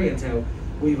new variant's out,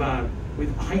 we've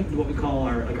heightened what we call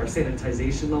our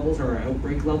sanitization levels or our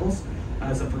outbreak levels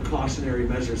as a precautionary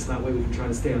measure, so that way we can try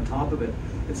to stay on top of it.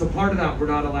 And so part of that, we're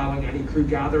not allowing any crew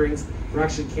gatherings, we're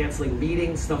actually canceling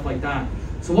meetings, stuff like that.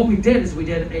 So what we did is we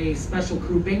did a special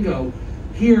crew bingo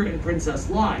here in Princess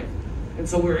Live. And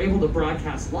so we were able to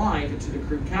broadcast live into the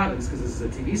crew cabins because this is a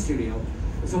TV studio.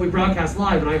 And so we broadcast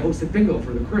live and I hosted bingo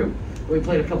for the crew. And we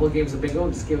played a couple of games of bingo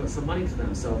and just gave some money to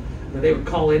them. So they would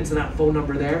call into that phone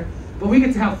number there. But we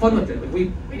get to have fun with it. Like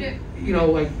we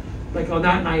do. Like on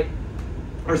that night,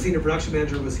 our senior production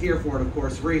manager was here for it, of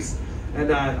course, Reese.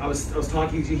 And I was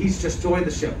talking, he's just joined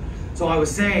the ship. So I was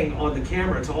saying on the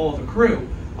camera to all the crew,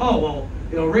 oh,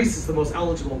 well, Reese is the most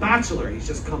eligible bachelor. He's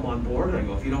just come on board. And I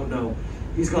go, if you don't know,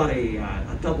 he's got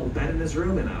a double bed in his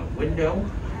room and a window,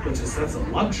 that's a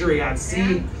luxury at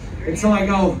sea. And so I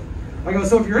go,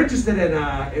 so if you're interested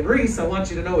in Reese, I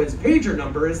want you to know his pager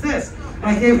number is this. And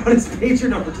I gave out his pager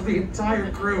number to the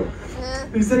entire crew.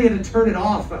 He said he had to turn it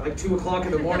off at like 2 o'clock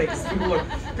in the morning because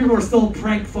people were still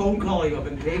prank phone calling him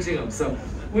and paging him. So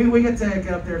we get to get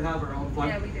up there and have our own fun.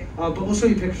 Yeah, we do. But we'll show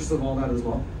you pictures of all that as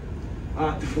well.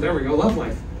 There we go, love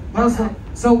life.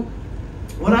 So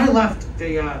when I left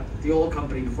the old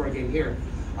company before I came here,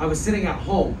 I was sitting at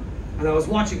home and I was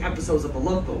watching episodes of The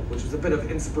Love Boat, which was a bit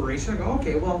of inspiration. I go,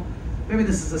 okay, well, maybe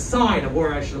this is a sign of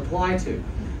where I should apply to.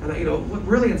 And what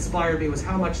really inspired me was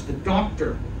how much the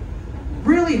doctor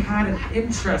really had an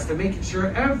interest in making sure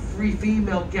every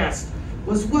female guest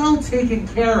was well taken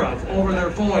care of over their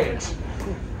voyage.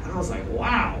 And I was like,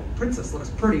 wow, Princess looks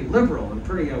pretty liberal and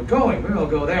pretty outgoing. Maybe I'll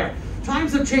go there.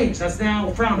 Times have changed. That's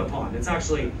now frowned upon. It's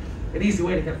actually an easy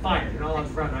way to get fired. You're not allowed to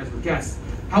fraternize with guests.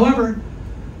 However,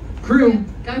 crew...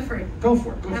 Yeah, go for it. Go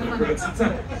for it.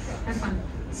 Have fun.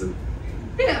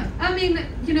 Yeah, I mean,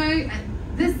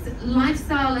 this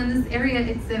lifestyle in this area,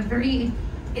 it's a very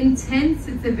intense,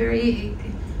 it's a very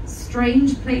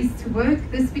strange place to work.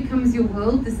 This becomes your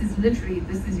world. This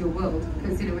is your world,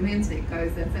 because when the internet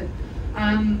goes, that's it.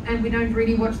 And we don't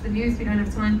really watch the news, we don't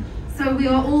have time. So we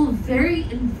are all very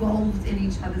involved in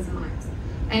each other's lives.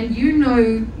 And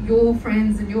your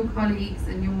friends and your colleagues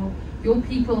and your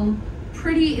people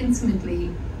pretty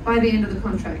intimately by the end of the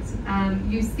contract.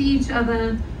 You see each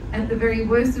other at the very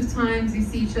worst of times, you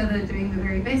see each other doing the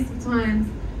very best of times,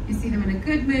 you see them in a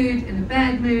good mood, in a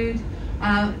bad mood,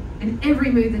 in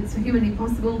every mood that's humanly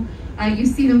possible. You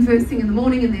see them first thing in the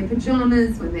morning in their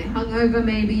pajamas, when they're hungover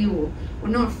maybe, or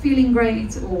not feeling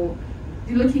great, or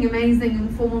you're looking amazing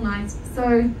and formal nights.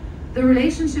 So the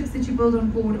relationships that you build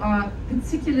on board are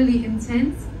particularly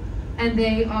intense, and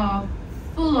they are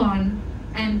full on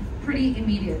and pretty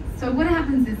immediate. So what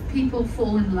happens is people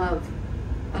fall in love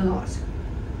a lot.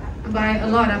 And by a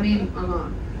lot, I mean a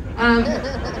lot.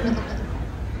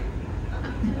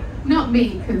 Not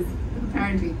me, because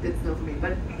apparently it's not for me,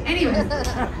 but anyways,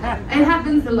 it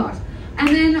happens a lot. And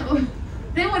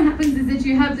then what happens is that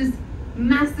you have this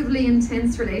massively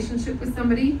intense relationship with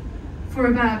somebody for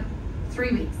about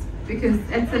 3 weeks, because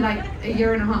it's like a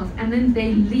year and a half, and then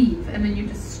they leave, and then you're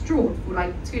distraught for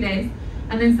like 2 days,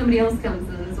 and then somebody else comes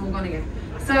and it's all gone again.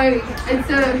 So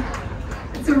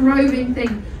it's a roving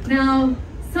thing. Now,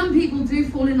 some people do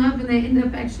fall in love and they end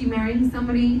up actually marrying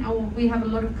somebody. Or we have a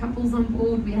lot of couples on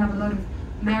board. We have a lot of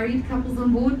married couples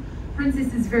on board.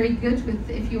 Princess is very good with,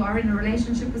 if you are in a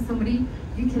relationship with somebody,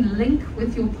 you can link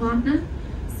with your partner.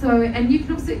 So, and you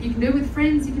can do it with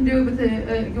friends, you can do it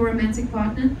with your romantic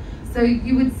partner. So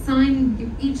you would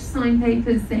each sign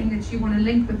papers saying that you want to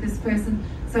link with this person.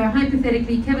 So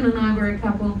hypothetically, Kevin and I were a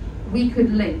couple, we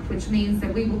could link, which means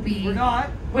that we will be... We're not.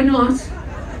 We're not.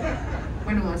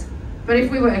 But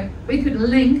if we were, we could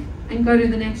link and go to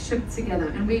the next ship together,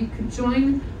 and we could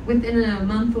join within a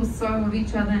month or so of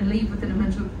each other and leave within a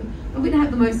month, but we'd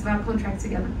have the most of our contract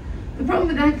together. The problem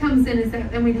with that comes in is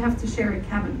that then we'd have to share a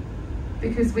cabin,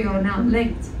 because we are now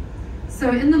linked. So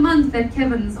in the month that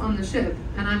Kevin's on the ship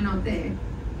and I'm not there,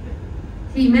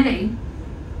 he may,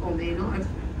 or may not,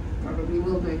 probably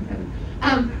will do,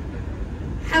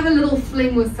 have a little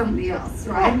fling with somebody else,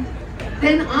 right?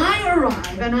 Then I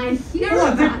arrive and I hear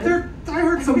about it. I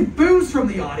heard some boos from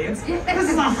the audience. Yeah.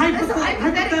 This is a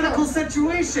hypothetical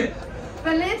situation.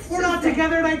 But we're not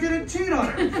together and I didn't cheat on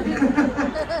her.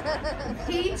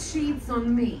 He cheats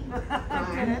on me,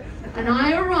 right? And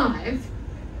I arrive.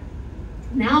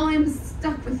 Now I'm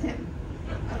stuck with him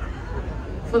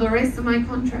for the rest of my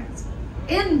contract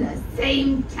in the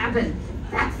same cabin.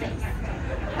 That face.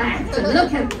 I have to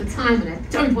look at the time and I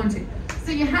don't want to.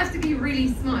 So you have to be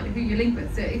really smart who you link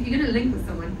with. So if you're going to link with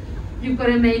someone, you've got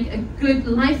to make a good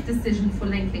life decision for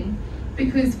linking,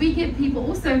 because we get people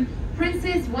also,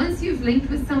 Princess, once you've linked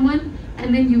with someone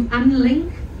and then you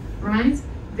unlink, right?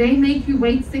 They make you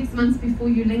wait 6 months before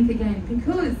you link again,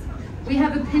 because we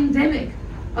have a pandemic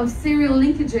of serial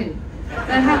linkaging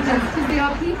that happens, because there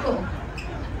are people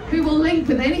who will link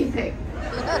with anything.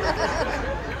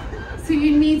 So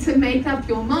you need to make up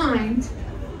your mind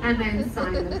and then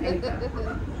sign the paper.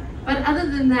 But other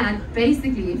than that,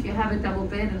 basically, if you have a double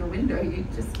bed and a window, you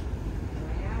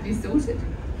sorted.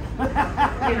 You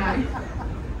know.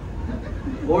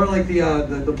 Or like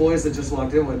the boys that just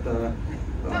walked in with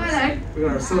we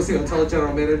got our associate hotel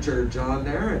general manager John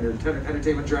there, and our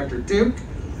entertainment director Duke,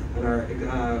 and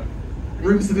our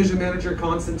rooms division manager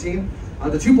Constantine.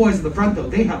 The two boys in the front though,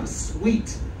 they have a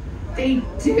suite. They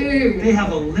do. They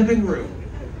have a living room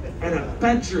and a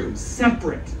bedroom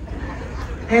separate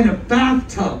and a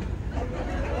bathtub.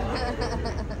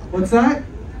 What's that?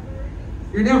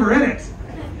 You're never in it.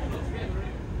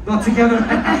 Not together.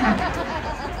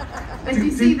 But you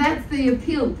see, that's the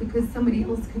appeal, because somebody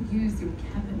else could use your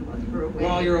cabin while you're away.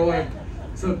 While you're away.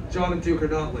 So John and Duke are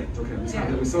not linked. Okay, I'm just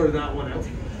happy we sorted that one out.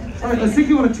 All right, let's take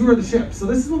you on a tour of the ship. So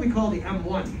this is what we call the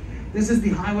M1. This is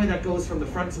the highway that goes from the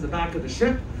front to the back of the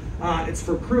ship. It's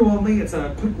for crew only. It's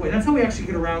a quick way. That's how we actually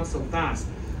get around so fast.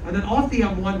 And then off the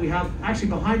M1, we have, actually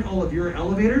behind all of your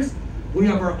elevators, we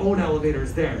have our own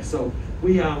elevators there. So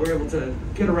we're able to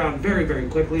get around very, very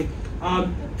quickly.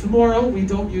 Tomorrow, we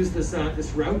don't use this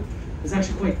route. It's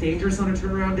actually quite dangerous on a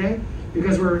turnaround day,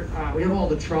 because we have all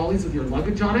the trolleys with your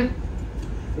luggage on it.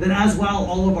 And then as well,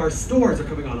 all of our stores are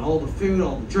coming on, all the food,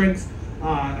 all the drinks,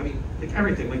 I mean, like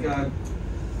everything, like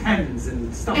pens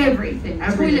and stuff. Everything.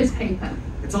 Toilet paper.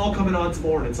 It's all coming on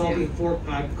tomorrow, and it's all being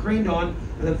craned on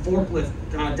and then forklift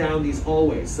down these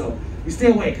hallways. So you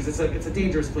stay away, because it's a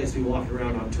dangerous place to be walking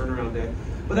around on turnaround day.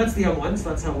 But that's the M1, so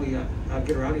that's how we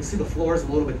get around. You see the floor is a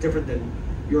little bit different than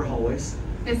your hallways.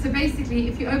 Yeah, so basically,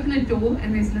 if you open a door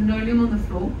and there's linoleum on the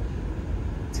floor,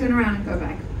 turn around and go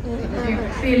back.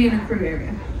 You're clearly in a crew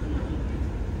area.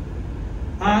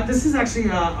 This is actually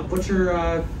a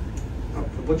butcher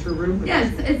room. Yeah,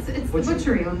 it's the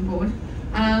butchery on board.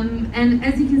 And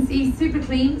as you can see, super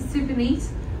clean, super neat.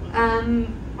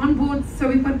 On board, so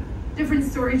we've got different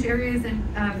storage areas and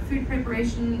food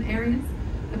preparation areas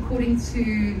according to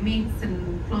meats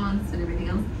and plants and everything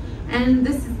else. And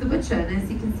this is the butcher, and as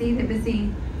you can see, they're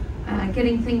busy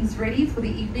getting things ready for the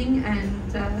evening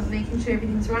and making sure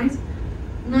everything's right.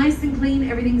 Nice and clean,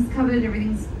 everything's covered,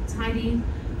 everything's tidy.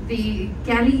 The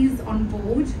galleys on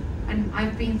board and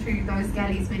I've been through those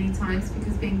galleys many times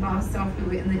because being bar staff, we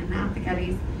were in and out the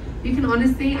galleys. You can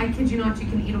honestly, I kid you not, you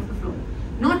can eat off the floor.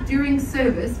 Not during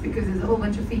service because there's a whole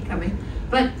bunch of feet coming,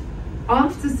 but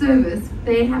after service,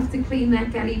 they have to clean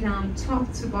that galley down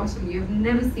top to bottom. You've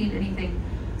never seen anything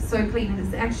so clean. It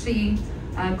has actually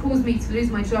caused me to lose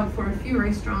my job for a few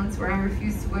restaurants where I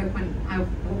refused to work when I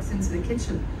walked into the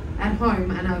kitchen at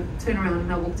home, and I turned around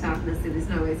and I walked out and I said, there's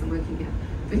no ways I'm working here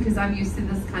because I'm used to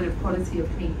this kind of quality of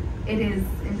clean. It is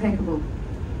impeccable.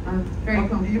 Very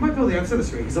cool. You might be able to answer this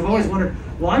for me because I've always wondered,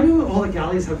 why do all the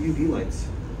galleys have UV lights?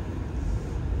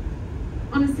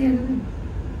 Honestly, I don't know.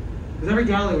 Because every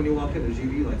galley, when you walk in, there's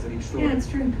UV lights at each door. Yeah, it's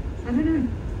true. I don't know.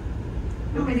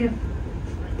 No idea.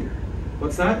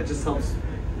 What's that? It just helps.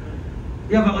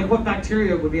 Yeah, but like what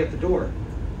bacteria would be at the door?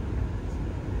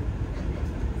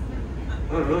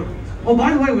 I don't know. Oh,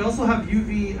 by the way, we also have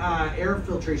UV air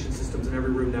filtration systems in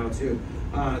every room now too.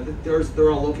 They're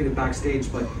all located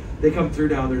backstage, but they come through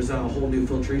now. There's a whole new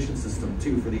filtration system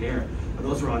too for the air. And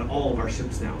those are on all of our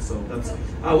ships now. So that's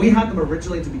we had them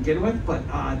originally to begin with, but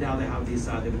now they have these.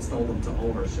 They've installed them to all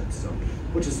of our ships, so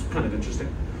which is kind of interesting.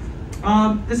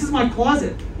 This is my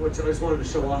closet, which I just wanted to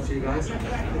show off to you guys.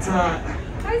 It's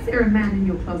Why is there a man in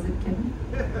your closet, Kevin?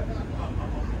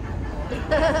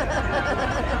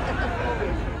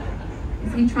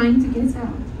 Is he trying to get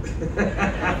out?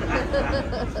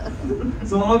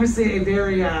 So obviously a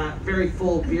very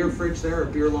full beer fridge there, or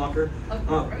beer locker.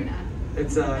 Corona.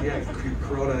 It's yeah,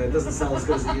 Corona. It doesn't sell as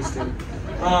good as it used to.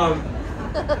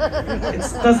 It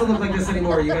doesn't look like this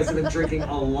anymore. You guys have been drinking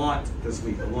a lot this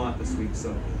week,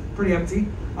 so pretty empty.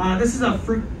 This is a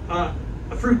fruit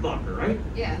locker, right?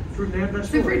 Yeah. Fruit and vegetable.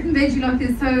 So fruit and veggie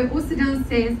lockers. So also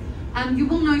downstairs, you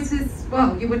will notice.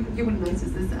 Well, you wouldn't notice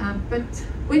this, but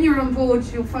when you're on board,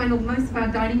 you'll find most of our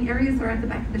dining areas are at the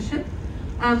back of the ship.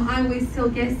 I always tell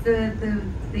guests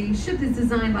the ship is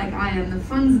designed like I am. The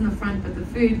fun's in the front, but the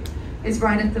food is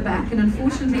right at the back. And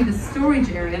unfortunately, the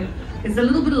storage area is a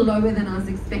little bit lower than I was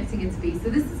expecting it to be. So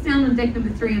this is down on deck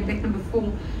number 3 and deck number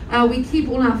 4. We keep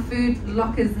all our food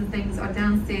lockers and things are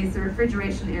downstairs, the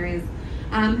refrigeration areas.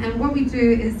 And what we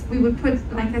do is we would put,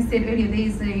 like I said earlier,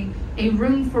 there's a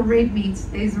room for red meat,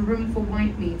 there's a room for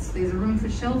white meat, there's a room for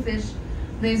shellfish,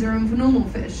 there's a room for normal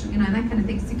fish, you know, that kind of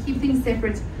thing, to keep things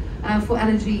separate for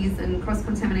allergies and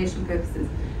cross-contamination purposes.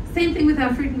 Same thing with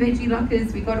our fruit and veggie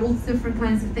lockers. We got all different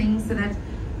kinds of things so that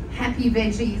happy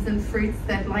veggies and fruits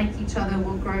that like each other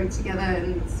will grow together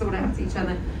and sort out each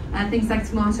other. Things like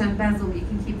tomato and basil, you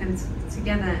can keep them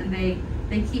together and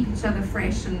they keep each other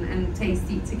fresh and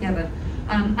tasty together.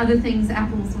 Other things,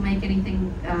 apples will make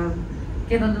anything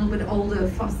get a little bit older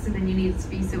faster than you need it to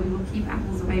be, so we will keep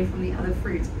apples away from the other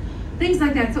fruit. Things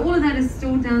like that. So all of that is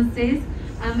stored downstairs.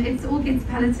 It all gets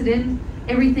palleted in.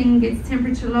 Everything gets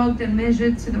temperature logged and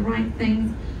measured to the right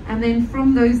things. And then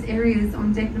from those areas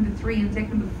on deck number 3 and deck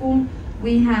number 4,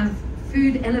 we have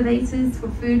food elevators for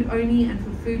food only and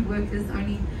for food workers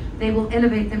only. They will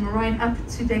elevate them right up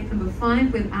to deck number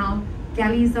 5 where our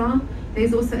galleys are.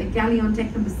 There's also a galley on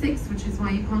deck number 6, which is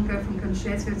why you can't go from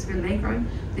Concerto to Allegro.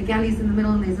 The galley's in the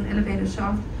middle and there's an elevator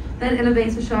shaft. That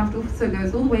elevator shaft also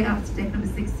goes all the way up to deck number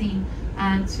 16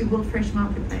 to Will Fresh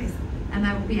Marketplace. And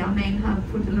that will be our main hub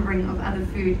for delivering of other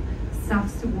food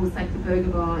stuffs towards like the burger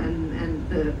bar and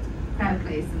the crab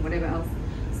place and whatever else.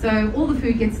 So all the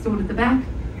food gets stored at the back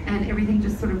and everything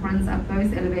just sort of runs up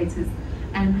those elevators.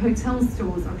 And hotel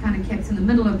stores are kind of kept in the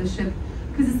middle of the ship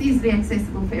because it's easily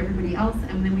accessible for everybody else,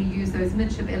 and then we use those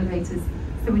midship elevators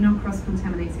so we're not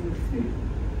cross-contaminating with food.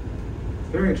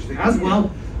 Very interesting. As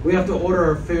well, we have to order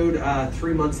our food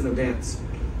 3 months in advance.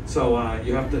 So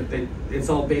you have to. It's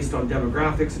all based on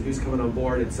demographics and who's coming on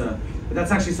board. But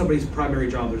that's actually somebody's primary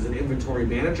job. There's an inventory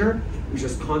manager who's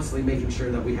just constantly making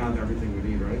sure that we have everything we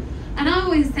need, right? And I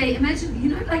always say, imagine, you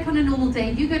know, like on a normal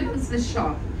day, you go down to the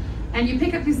shop and you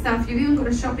pick up your stuff. You've even got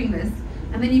a shopping list,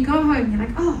 and then you go home and you're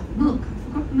like, oh, milk.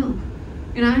 I forgot the milk.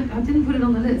 You know, I didn't put it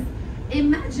on the list.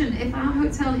 Imagine if our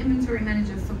hotel inventory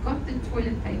manager forgot the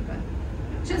toilet paper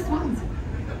just once.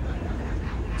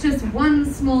 Just one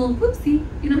small whoopsie,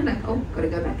 you know, like, oh, got to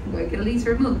go back and go get a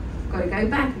litre of milk. Got to go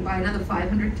back and buy another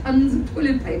 500 tons of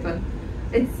toilet paper.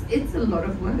 It's a lot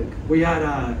of work. We had,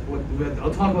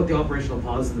 I'll talk about the operational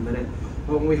pause in a minute,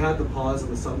 but when we had the pause on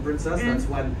the Sun Princess, that's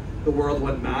when the world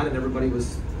went mad and everybody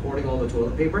was hoarding all the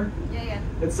toilet paper. Yeah.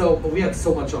 And so, but we had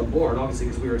so much on board, obviously,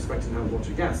 because we were expecting to have a bunch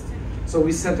of guests. So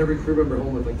we sent every crew member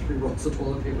home with like 3 rolls of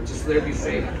toilet paper just so they'd be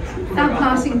safe. Our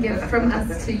parting gift from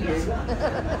us to you.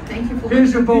 Thank you for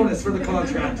Here's your bonus for the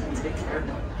contract. Take care.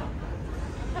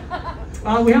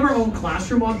 We have our own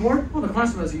classroom on board. Oh, the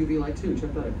classroom has a UV light too.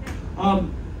 Check that out.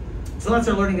 So that's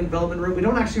our learning and development room. We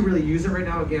don't actually really use it right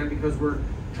now, again, because we're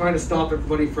trying to stop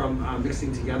everybody from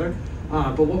mixing together.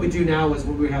 But what we do now is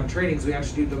when we have trainings, we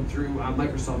actually do them through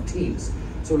Microsoft Teams.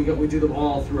 So we do them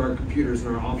all through our computers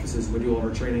in our offices, and we do all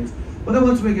our trainings. But then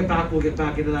once we get back, we'll get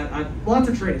back into that. Lots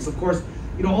of trainings, of course.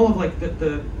 You know, all of like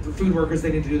the food workers,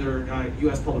 they need to do their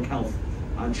U.S. public health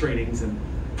trainings and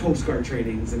Coast Guard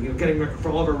trainings, and getting ready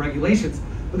for all of our regulations.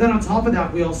 But then on top of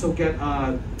that, we also get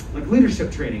like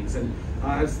leadership trainings, and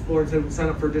as Lauren said, we sign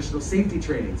up for additional safety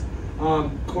trainings.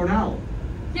 Cornell.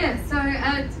 Yeah, so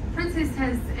Princess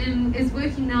is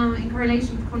working now in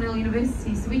correlation with Cornell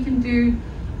University, so we can do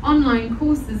online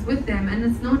courses with them, and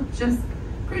it's not just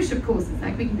cruise ship courses.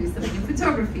 Like we can do something in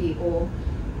photography or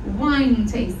wine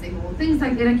tasting or things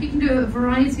like that. Like you can do a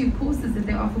variety of courses that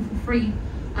they offer for free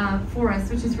for us,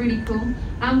 which is really cool.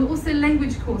 Also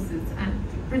language courses.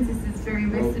 Princess is very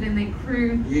invested in their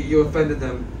crew. You offended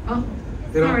them. Oh,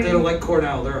 they don't like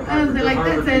Cornell. They're Harvard, they're like,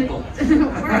 Harvard that's people.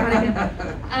 We're out of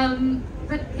here.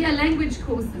 But yeah, language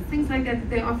courses, things like that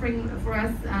they're offering for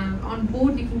us on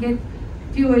board. You can get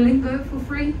Duolingo for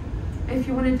free. If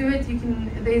you want to do it, you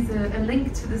can. There's a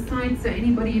link to the site, so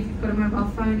anybody, if you've got a mobile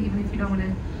phone, even if you don't want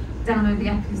to download the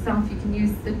app yourself, you can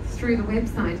use it through the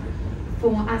website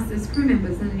for us as crew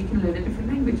members, and then you can learn a different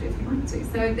language if you want to.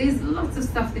 So there's lots of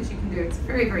stuff that you can do. It's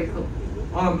very, very cool.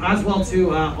 As well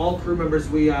too, all crew members,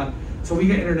 so we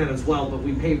get internet as well, but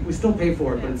we still pay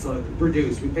for it, but it's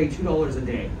reduced. We pay $2 a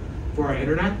day for our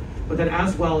internet. But then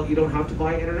as well, you don't have to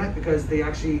buy internet, because they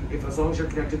actually, as long as you're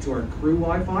connected to our crew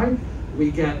Wi-Fi, we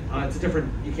get, it's a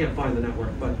different, you can't find the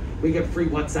network, but we get free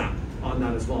WhatsApp on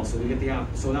that as well. So we get the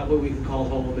app, so that way we can call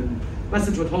home and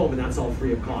message with home, and that's all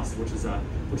free of cost, which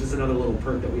is another little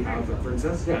perk that we have at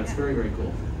Princess. Yeah, it's very, very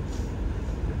cool.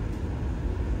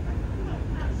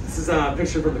 This is a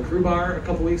picture from the crew bar a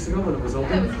couple weeks ago when it was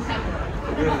open.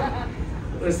 Yeah.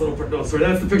 Nice little, no, sorry,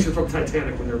 that's the picture from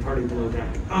Titanic when they were partying below deck.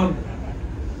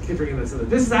 Keep bringing this in.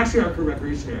 This is actually our crew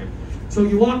recreation area. So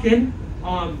you walk in,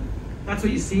 that's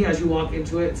what you see as you walk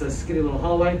into it. It's a skinny little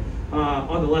hallway.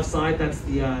 On the left side, that's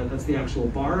the actual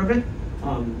bar of it.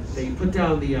 They put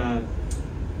down the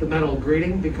metal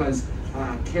grating because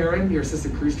Karen, your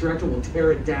assistant cruise director, will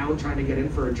tear it down trying to get in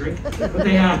for a drink. But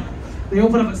they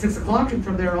open up at 6 o'clock, and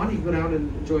from there on, you can go down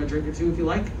and enjoy a drink or two if you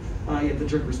like. You have to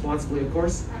drink responsibly, of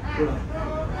course.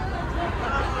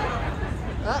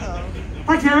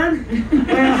 Hi, Karen.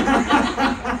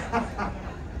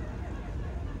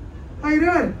 How you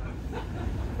doing?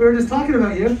 We were just talking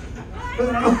about you.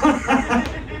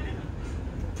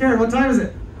 Karen, what time is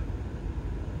it?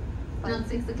 Not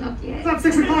 6 o'clock yet. It's not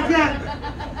 6 o'clock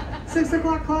yet. 6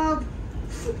 o'clock club.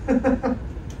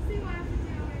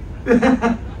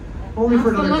 Only for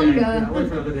another day. Yeah, only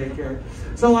for another day, Karen.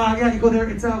 So yeah, you go there.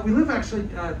 It's we live actually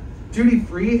duty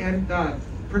free, and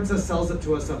Princess sells it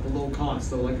to us at below cost.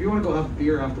 So like if you want to go have a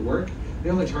beer after work, they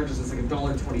only charge us like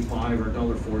 $1.25 or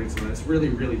 $1.40. So it's really,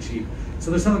 really cheap.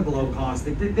 So they're selling below cost.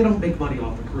 They don't make money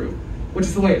off the crew, which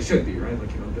is the way it should be, right?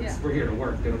 Like, we're here to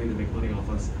work. They don't need to make money off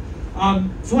us.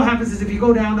 So what happens is if you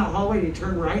go down that hallway and you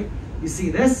turn right, you see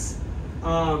this.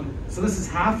 So this is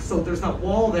half. So there's that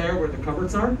wall there where the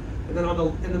cupboards are, and then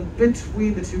in the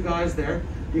between the two guys there,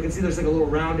 you can see there's like a little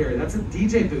round area. That's a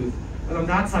DJ booth. And on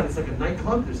that side, it's like a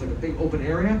nightclub. There's like a big open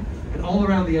area. And all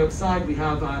around the outside, we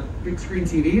have big screen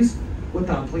TVs with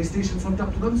PlayStations hooked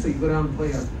up to them. So you go down and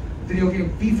play a video game.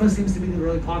 FIFA seems to be the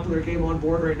really popular game on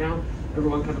board right now.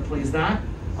 Everyone kind of plays that.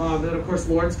 And then, of course,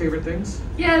 Lauren's favorite things.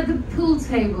 Yeah, the pool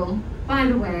table. By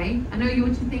the way, I know what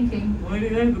you're thinking. Why do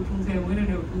they have a pool table? We don't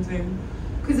have a pool table.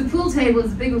 Because the pool table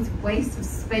is the biggest waste of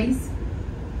space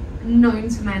known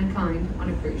to mankind on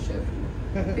a cruise ship.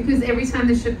 Because every time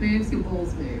the ship moves, your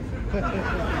balls move.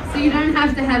 So you don't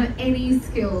have to have any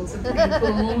skill to play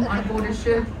pool on board a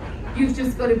ship. You've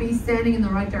just got to be standing in the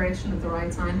right direction at the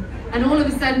right time. And all of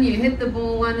a sudden you hit the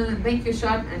ball one and then make your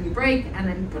shot and you break and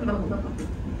then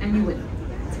and you win.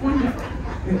 It's wonderful.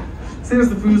 So there's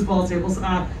the foosball tables.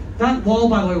 That wall,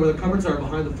 by the way, where the cupboards are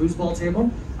behind the foosball table,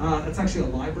 that's actually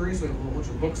a library, so we have a whole bunch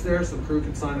of books there, so the crew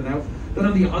can sign it out. Then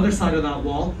on the other side of that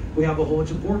wall, we have a whole bunch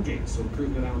of board games, so the crew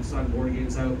can go down and sign board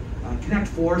games out. Connect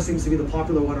 4 seems to be the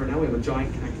popular one right now. We have a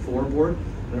giant Connect 4 board,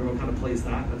 and everyone kind of plays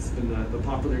that. That's been the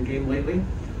popular game lately.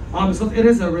 So it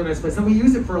is a really nice place, and we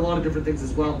use it for a lot of different things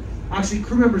as well. Actually,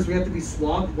 crew members, we have to be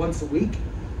swabbed once a week,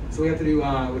 so we have to do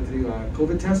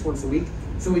COVID tests once a week.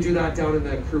 So we do that down in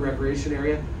the crew recreation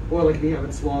area. Or like me, I've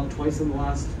been swabbed twice in the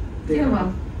last day. Yeah,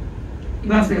 well.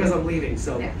 That's because I'm leaving.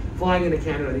 So yeah. Flying into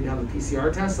Canada, I need to have a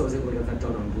PCR test, so I was able to get that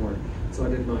done on board. So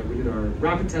we did our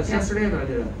rapid test yesterday, and then I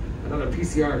did another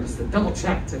PCR just to double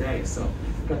check today. So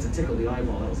got to tickle the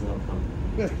eyeball. That was a lot of fun.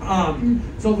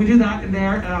 So we do that in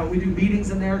there. We do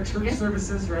meetings in there, church Yep.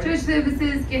 services, right? Church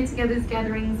services, get-togethers,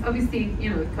 gatherings. Obviously, you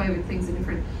know, with COVID, things are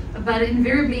different. But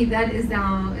invariably, that is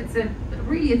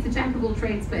it's a jack of all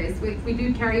trades space. If we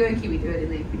do karaoke, we do it in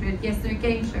there. If we do a yes no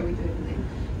game show, we do it in there.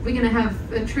 If we're going to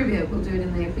have a trivia, we'll do it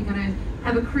in there. If we're going to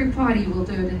have a crew party, we'll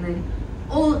do it in there.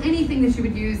 Anything that you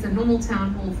would use a normal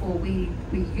town hall for, we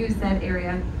use that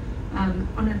area on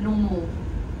a normal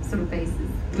sort of basis.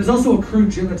 There's also a crew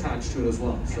gym attached to it as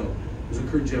well. So there's a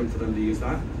crew gym for them to use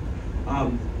that.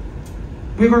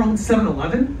 We have our own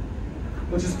 7-Eleven,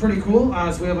 which is pretty cool.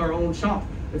 So we have our own shop.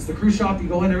 It's the crew shop. You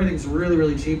go in, everything's really,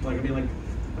 really cheap. I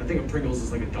think a Pringles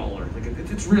is like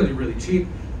 $1. It's really, really cheap.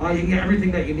 You can get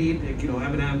everything that you need, like,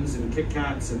 M&Ms and Kit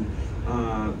Kats and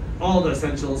all the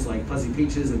essentials like fuzzy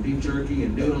peaches and beef jerky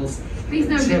and noodles. Please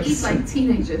know we eat like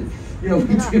teenagers. Yeah,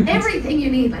 we do. Everything you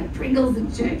need, like Pringles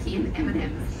and jerky and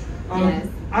M&Ms. Yes.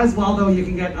 As well, though, you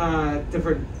can get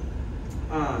different.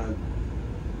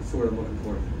 What's the word I'm looking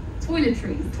for?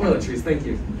 Toiletries. Toiletries. Thank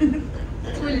you.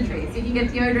 Toiletries. You can get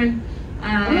deodorant.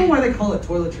 I don't know why they call it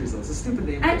toiletries though. It's a stupid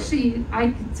name. Actually,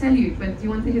 I could tell you, but do you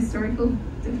want the historical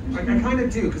definition? I kind of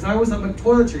do, because I always have like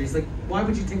toiletries. Like, why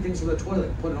would you take things from the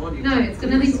toilet, put it on you? No, it's got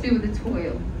nothing to do with the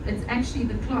toil. It's actually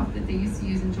the cloth that they used to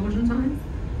use in Georgian times.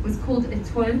 It was called a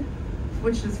toile,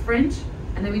 which was French,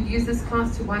 and they would use this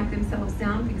cloth to wipe themselves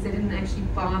down because they didn't actually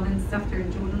bath and stuff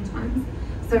during Georgian times.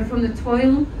 So from the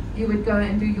toil, you would go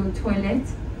and do your toilet,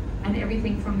 and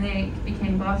everything from there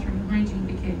became bathroom, and hygiene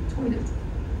became toilet.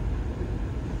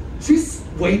 She's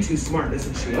way too smart,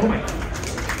 isn't she? Oh my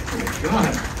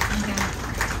God.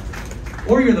 Okay.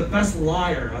 Or you're the best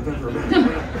liar I've ever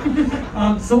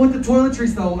met. So with the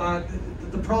toiletries though,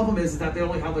 the problem is that they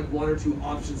only have like 1 or 2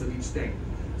 options of each thing.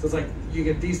 So it's like, you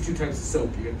get these 2 types of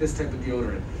soap, you get this type of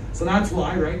deodorant. So that's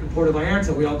why, right, in Puerto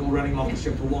Vallarta, we all go running off the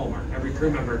ship to Walmart. Every crew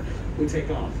member, we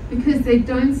take off. Because they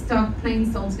don't stock plain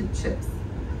salted chips.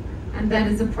 And that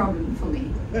is a problem for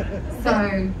me.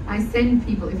 So I send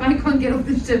people, if I can't get off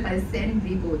the ship, I send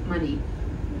people with money.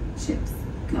 Chips,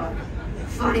 go,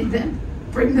 find them,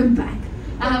 bring them back.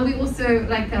 We also,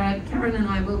 like Karen and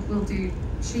I, will do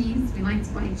cheese. We like to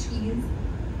buy cheese.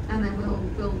 And then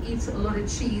we'll eat a lot of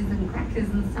cheese and crackers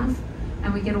and stuff.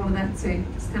 And we get all of that too.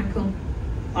 It's kind of cool.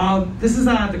 This is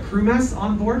the crew mess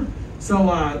on board. So,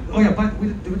 oh yeah, but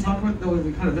did we talk about, no,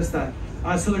 we kind of missed that.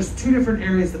 So there's 2 different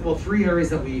areas, 3 areas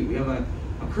that we have a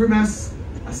crew mess,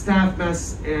 a staff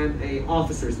mess, and a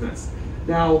officer's mess.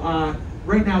 Now,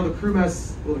 right now the crew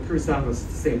mess, well the crew staff mess is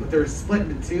the same, but they're split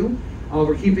into 2.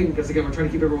 We're keeping, because again, we're trying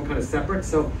to keep everyone kind of separate.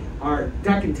 So our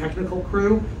deck and technical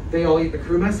crew, they all eat the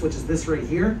crew mess, which is this right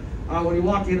here. When you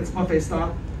walk in, it's buffet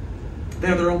style. They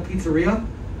have their own pizzeria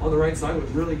on the right side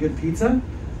with really good pizza.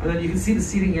 And then you can see the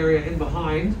seating area in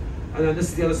behind. And then this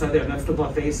is the other side there, and that's the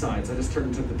buffet side. So I just turned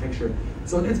and took the picture.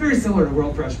 So it's very similar to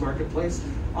World Fresh Marketplace.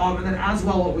 And then as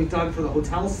well, what we've done for the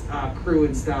hotel crew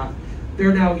and staff,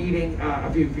 they're now eating,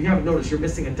 if you haven't noticed, you're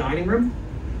missing a dining room.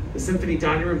 The Symphony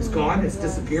dining room is gone, it's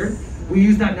disappeared. We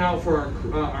use that now for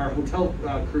our hotel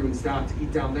crew and staff to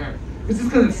eat down there.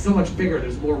 Because it's so much bigger,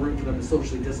 there's more room for them to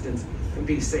socially distance and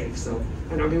be safe. So,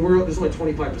 and I mean, there's only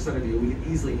 25% of you. We can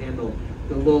easily handle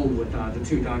the load with the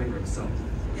 2 dining rooms. So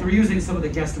we're using some of the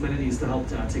guest amenities to help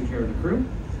take care of the crew.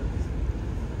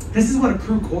 This is what a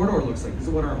crew corridor looks like. This is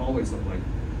what our hallways look like.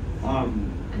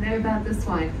 And they're about this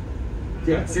wide.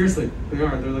 Yeah, seriously, they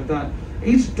are. They're like that.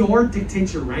 Each door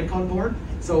dictates your rank on board.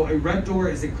 So a red door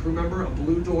is a crew member, a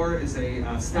blue door is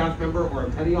a staff member or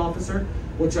a petty officer,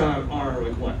 which are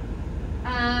like what?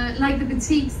 Like the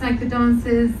boutiques, like the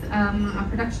dancers, our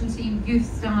production team, youth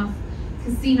staff,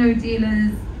 casino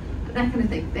dealers, that kind of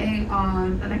thing. They are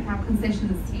like our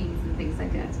concessions teams and things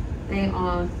like that. They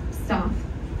are staff.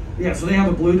 Yeah, so they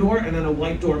have a blue door, and then a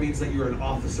white door means that you're an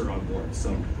officer on board.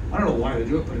 So I don't know why they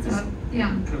do it, but it just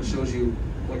kind of shows you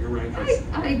what your rank is.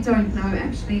 I don't know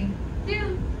actually. Yeah.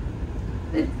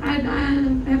 I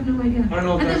have no idea. I don't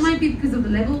know if and that might be because of the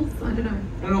levels. I don't know.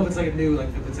 I don't know if it's like a new,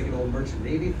 if it's like an old merchant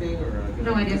navy thing or.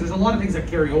 No idea. There's a lot of things that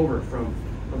carry over from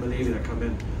the navy that come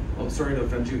in. Oh, sorry to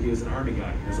offend you. He was an army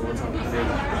guy. So what's up with the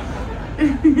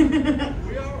navy?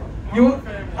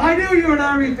 I knew you were an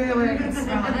Army family. I can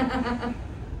smell it.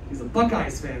 He's a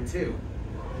Buckeyes fan too.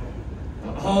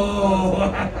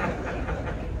 Oh.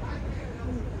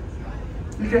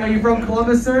 Okay, are you from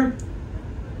Columbus, sir?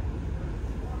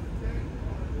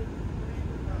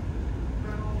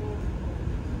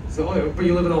 So, but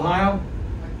you live in Ohio?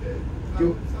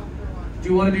 Do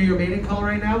you want to do your mating call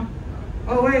right now?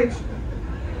 Oh wait,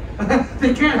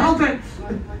 they can't help it.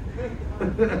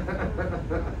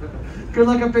 Good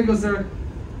luck at bingo, sir.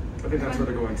 I think that's where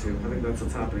they're going to. I think that's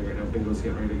what's happening right now. Bingo's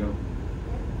getting ready to go.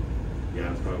 Yeah,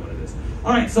 that's probably what it is.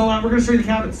 All right, so we're going to show you the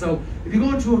cabin. So if you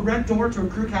go into a red door to a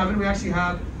crew cabin, we actually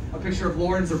have a picture of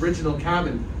Lauren's original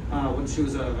cabin when she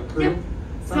was a crew. Yep.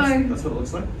 So that's what it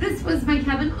looks like. This was my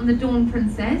cabin on the Dawn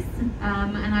Princess,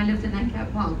 and I lived in that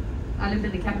cabin. Well, I lived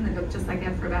in a cabin that looked just like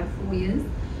that for about 4 years.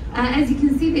 As you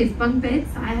can see, there's bunk beds.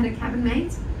 I had a cabin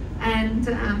mate, and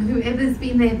whoever's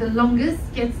been there the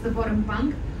longest gets the bottom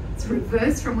bunk. It's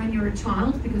reversed from when you're a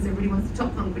child because everybody wants the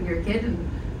top bunk when you're a kid, and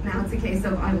now it's a case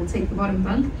of I will take the bottom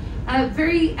bunk.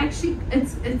 Actually,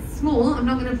 it's small. I'm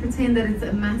not going to pretend that it's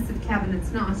a massive cabin.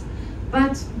 It's not,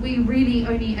 but we really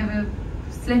only ever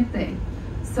slept there.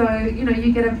 So you know,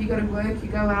 you get up, you go to work, you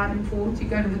go out and forth, you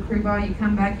go to the crew bar, you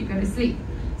come back, you go to sleep.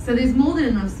 So there's more than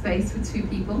enough space for 2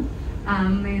 people.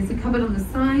 There's a cupboard on the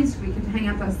side. We could hang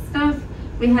up our stuff.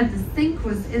 We had the sink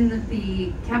was in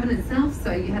the cabin itself,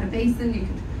 so you had a basin. You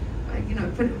could, you know,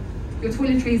 put your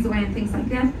toiletries away and things like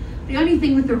that. The only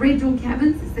thing with the red door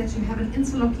cabins is that you have an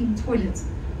interlocking toilet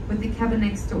with the cabin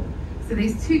next door. So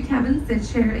there's 2 cabins that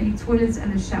share a toilet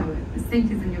and a shower. The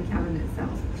sink is in your cabin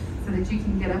itself, so that you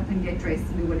can get up and get dressed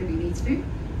and do whatever you need to do.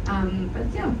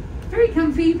 But yeah, very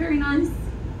comfy, very nice.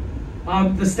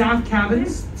 The staff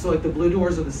cabins, so like the blue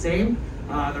doors are the same.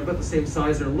 They're about the same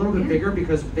size. They're a little bit bigger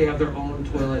because they have their own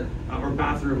toilet or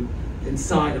bathroom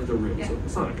inside of the room. Yeah. So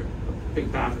it's not like a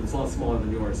big bathroom. It's a lot smaller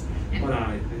than yours. Yeah. But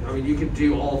I mean, you can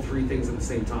do all 3 things at the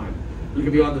same time. You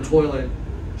can be on the toilet,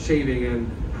 shaving,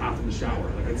 and half in the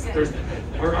shower. Like there's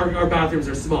our bathrooms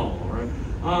are small, all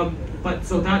right. But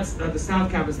so that's the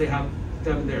staff cabins. They have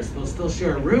them in there, so they'll still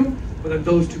share a room, but then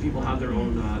those 2 people have their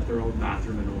own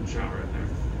bathroom and own shower in there,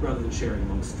 rather than sharing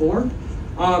amongst 4.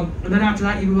 And then after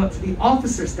that, you move up to the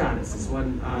officer status. Is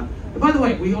when. And by the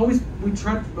way, we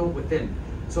try to promote within,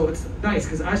 so it's nice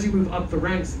because as you move up the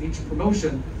ranks in each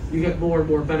promotion, you get more and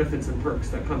more benefits and perks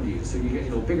that come to you. So you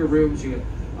get bigger rooms, you get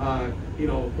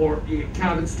more, you get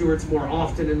cabin stewards more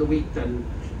often in the week than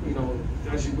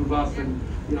as you move up, and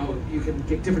you can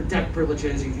get different deck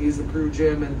privileges. You can use the crew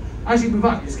gym, and as you move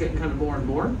up, you're just getting kind of more and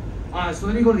more. So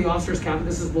then you go to the officer's cabin.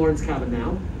 This is Lauren's cabin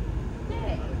now.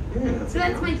 Yeah, so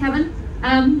that's my cabin.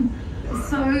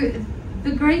 So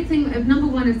the great thing, number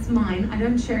 1, it's mine. I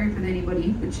don't share it with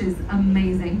anybody, which is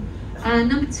amazing.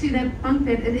 Number 2, that bunk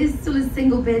bed, it is still a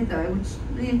single bed though,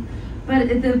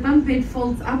 but the bunk bed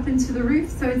folds up into the roof,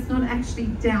 so it's not actually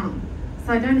down.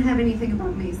 So I don't have anything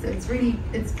above me, so it's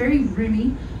very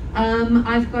roomy.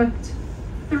 I've got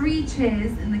 3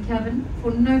 chairs in the cabin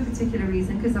for no particular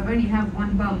reason, because I only have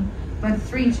 1 bum, but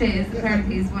 3 chairs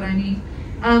apparently is what I need.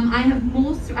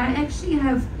 I actually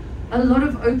have a lot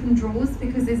of open drawers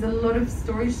because there's a lot of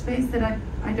storage space that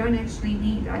I don't actually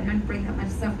need. I don't bring that much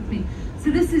stuff with me.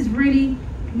 So this is really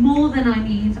more than I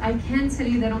need. I can tell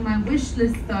you that on my wish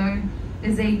list though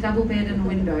is a double bed and a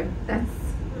window.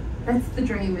 That's the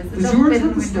dream. Is the Does double yours bed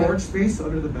have and the window. storage space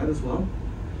under the bed as well?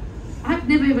 I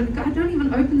don't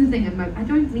even open the thing. I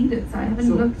don't need it, so I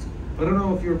haven't looked. I don't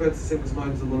know if your bed's the same as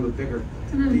mine. It's a little bit bigger.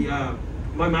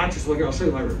 My mattress. Well, here I'll show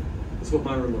you my room. That's what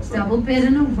my room looks like. Double bed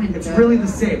and a window. It's really the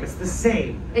same. It's the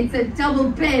same. It's a double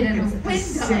bed and a window.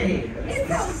 It's the same. It's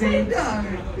the a same.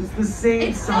 window. It's the same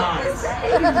It's size. not the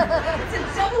same. It's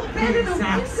a double bed The and a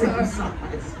exact same window.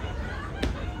 size.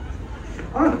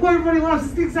 I don't know why everybody laughs.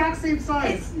 It's the exact same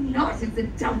size. It's not. It's a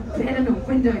double bed and a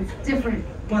window. It's different.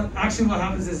 But actually what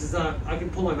happens is I can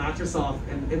pull my mattress off,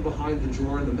 and in behind the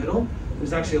drawer in the middle,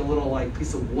 there's actually a little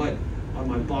piece of wood on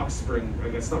my box spring. I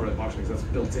guess it's not really a box spring, that's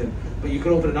built in. But you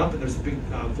can open it up and there's a big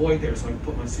void there, so I can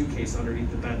put my suitcase underneath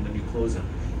the bed and then you close it.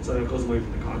 So that it goes away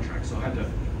from the contract. So I had to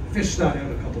fish that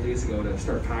out a couple days ago to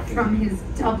start packing. From his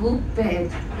double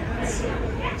bed.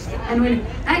 And when,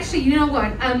 actually, you know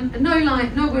what?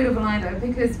 No word of a lie though,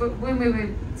 because when we were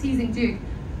teasing Duke,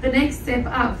 the next step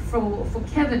up for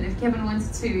Kevin, if Kevin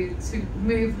wants to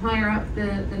move higher up,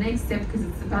 the next step, because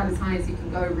it's about as high as you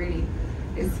can go really,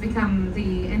 is to become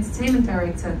the entertainment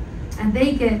director. And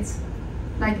they get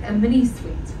like a mini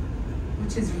suite,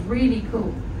 which is really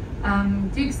cool.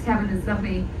 Duke's cabin is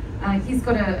lovely. He's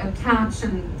got a couch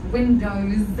and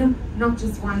windows, not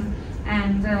just one,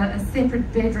 and a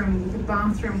separate bedroom with a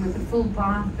bathroom with a full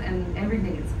bath and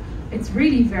everything. It's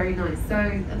really very nice.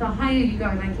 So the higher you go,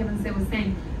 like Kevin was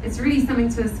saying, it's really something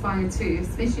to aspire to,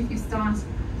 especially if you start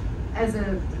as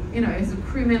a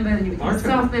crew member, then you become a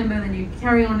staff member, then you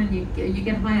carry on and you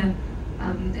get higher.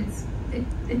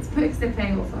 It's perks that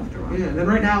pay off after all. Yeah, and then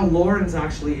right now Lauren's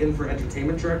actually in for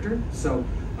entertainment director, so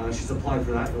she's applied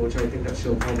for that, which I think that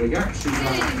she'll probably get. She's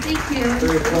Thank you.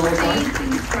 very qualified.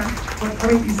 Thanks. But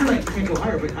I mean, you said like you can't go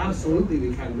higher, but absolutely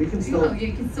we can. We can still. No,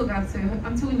 you can still go up to.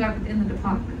 I'm talking about within the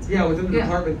department. Yeah, within the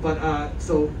department. But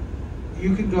so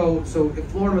you can go. So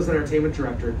if Lauren was an entertainment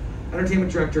director,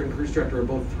 entertainment director and cruise director are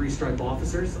both three-stripe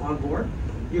officers on board.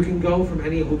 You can go from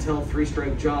any hotel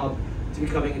three-stripe job to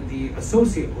becoming the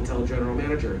associate hotel general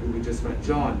manager, who we just met,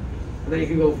 John. And then you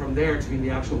can go from there to being the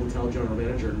actual hotel general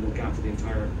manager and look after the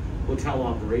entire hotel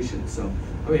operation. So,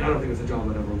 I mean, I don't think it's a job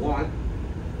I'd ever want.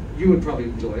 You would probably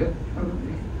enjoy it.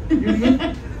 Probably.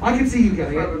 I can see you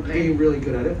getting Probably. it, being really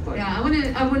good at it. But Yeah, I want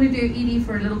to do ED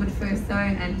for a little bit first though,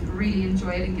 and really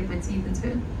enjoy it and get my teeth into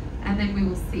it, and then we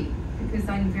will see. Because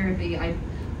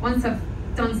once I've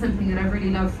done something that I've really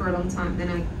loved for a long time, then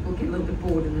I will get a little bit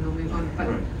bored and then I'll move on. But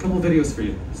right. A couple of videos for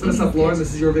you. So this up, Lauren.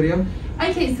 This is your video.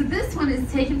 okay, so this one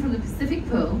is taken from the Pacific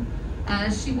Pearl.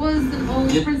 She was an old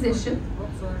princess ship,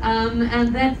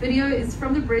 and that video is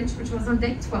from the bridge, which was on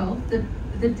deck 12.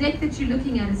 The deck that you're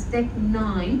looking at is deck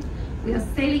 9. We are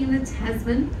sailing in the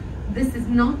Tasman. This is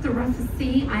not the roughest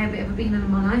sea I have ever been in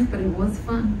my life, but it was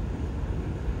fun.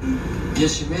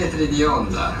 10 metri di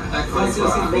onda, eccoli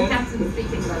qua. The captain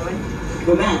speaking, by the way.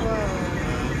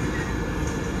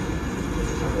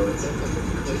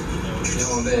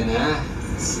 Andiamo bene, eh?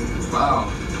 Wow.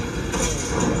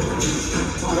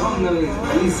 Madonna mia,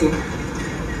 bellissimo.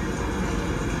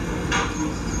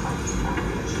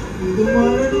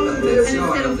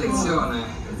 Attenzione, attenzione.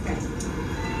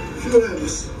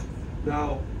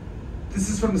 Now, this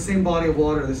is from the same body of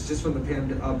water. This is just from the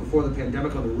before the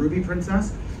pandemic on the Ruby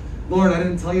Princess. Lauren, I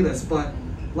didn't tell you this, but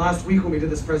last week when we did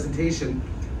this presentation,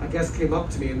 a guest came up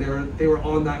to me and they were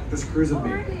on this cruise with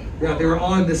me. Really? Yeah, they were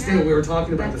on this thing. We were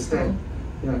talking about That's this thing.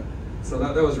 cool. Yeah, so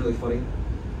that was really funny.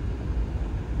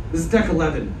 This is deck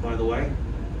 11, by the way.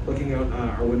 Looking out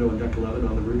our window on deck 11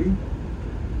 on the Ruby.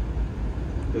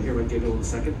 You'll hear my giggle in a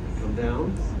second. Come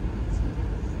down.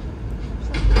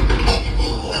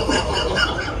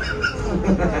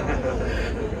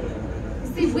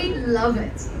 See, we love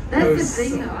it. That's the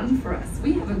thing on for us.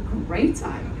 We have a great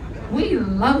time. We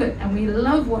love it, and we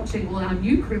love watching all our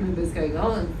new crew members going,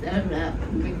 oh,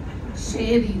 and we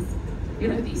share these,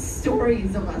 these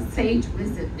stories of our sage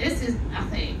wisdom. This is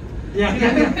nothing. Yeah.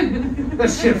 The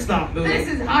ship's not moving. This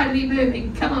is hardly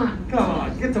moving. Come on. Come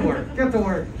on, get to work. Get to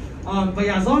work. But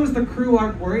yeah, as long as the crew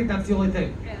aren't worried, that's the only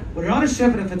thing. Yeah. When you're on a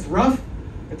ship and if it's rough,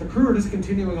 if the crew are just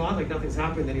continuing on like nothing's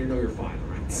happening, then you know you're fine.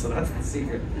 All right. So that's the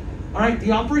secret. All right,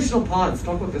 the operational pods.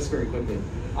 Talk about this very quickly.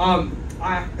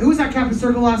 Who was at Captain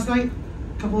Circle last night?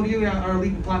 A couple of you, our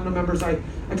Elite and Platinum members. I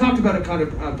talked about it kind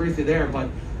of briefly there, but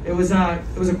it was a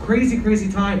crazy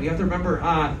time. You have to remember,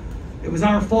 it was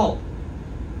our fault,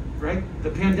 right? The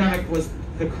pandemic was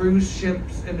the cruise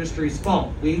ships industry's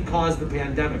fault. We caused the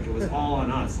pandemic. It was all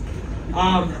on us.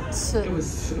 It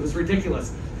was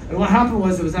ridiculous. And what happened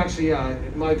was it was actually,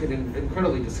 in my opinion,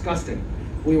 incredibly disgusting.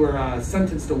 We were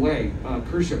sentenced away,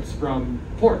 cruise ships, from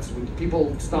ports.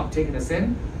 People stopped taking us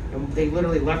in, and they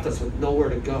literally left us with nowhere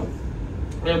to go.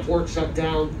 Airport shut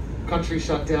down, country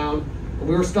shut down, and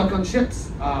we were stuck on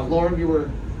ships. Lauren, you were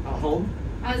at home?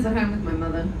 I was at home with my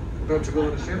mother. About to go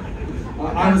on a ship?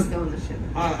 I was going on the ship.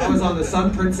 I was on the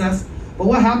Sun Princess. But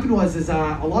what happened was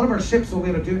a lot of our ships, what we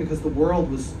ended up doing, because the world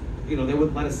was, they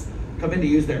wouldn't let us come in to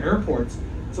use their airports.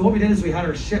 So what we did is we had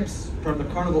our ships from the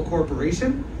Carnival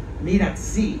Corporation meet at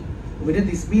sea. And we did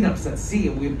these meetups at sea,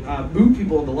 and we moved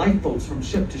people in the lifeboats from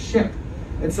ship to ship.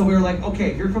 And so we were like, okay,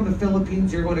 if you're from the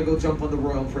Philippines, you're going to go jump on the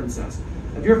Royal Princess.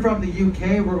 If you're from the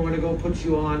UK, we're going to go put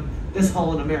you on this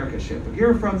Holland America ship. If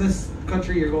you're from this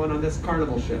country, you're going on this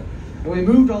Carnival ship. And we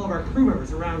moved all of our crew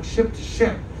members around ship to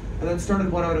ship, and then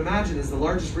started what I would imagine is the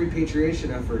largest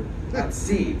repatriation effort at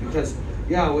sea. Because,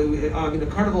 yeah, the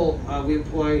Carnival, we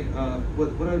employ,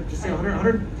 what did I just say,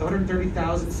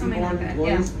 130,000 seaborne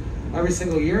employees every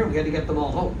single year, and we had to get them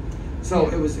all home. So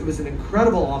it was an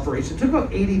incredible operation. It took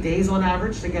about 80 days on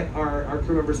average to get our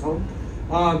crew members home.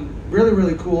 Really,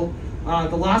 really cool.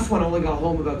 The last one only got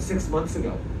home about 6 months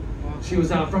ago. She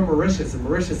was from Mauritius, and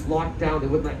Mauritius locked down. They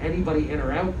wouldn't let anybody in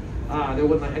or out. They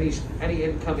wouldn't let any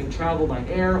incoming travel by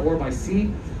air or by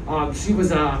sea. She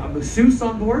was a masseuse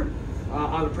on board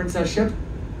on a Princess ship.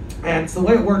 And so the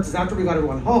way it worked is after we got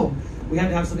everyone home, we had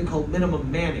to have something called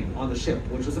minimum manning on the ship,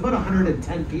 which was about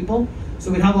 110 people. So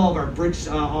we'd have all of our bridge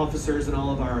officers and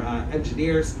all of our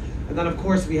engineers. And then, of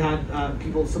course, we had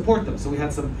people support them. So we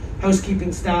had some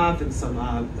housekeeping staff and some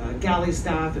galley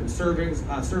staff and servers.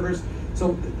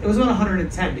 So it was about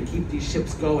 110 to keep these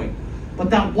ships going. But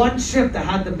that one ship that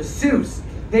had the masseuse,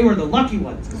 they were the lucky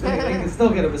ones because they could still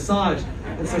get a massage.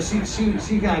 And so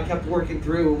she kept working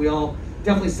through, and we all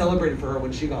definitely celebrated for her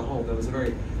when she got home. That was a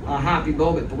very happy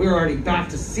moment. But we were already back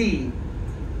to sea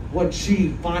when she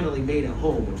finally made it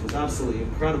home, which was absolutely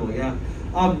incredible, yeah.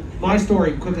 My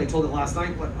story, quickly, I told it last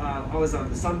night, but I was on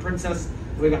the Sun Princess,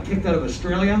 and we got kicked out of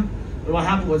Australia. And what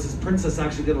happened was, Princess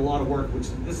actually did a lot of work, which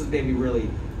this has made me really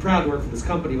proud to work for this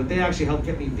company, but they actually helped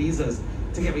get me visas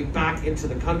to get me back into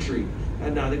the country.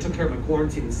 And they took care of my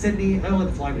quarantine in Sydney. I only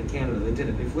had to fly me to Canada, they did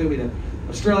it. They flew me to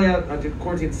Australia, I did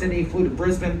quarantine in Sydney, flew to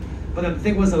Brisbane. But then the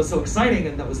thing was that was so exciting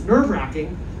and that was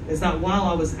nerve-wracking is that while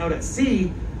I was out at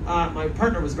sea, my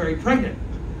partner was very pregnant.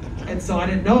 And so I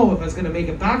didn't know if I was gonna make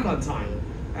it back on time.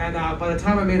 And by the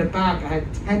time I made it back, I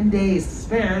had 10 days to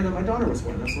spare, and then my daughter was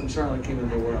born. That's when Charlotte came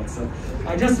into the world. So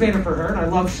I just made it for her, and I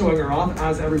love showing her off,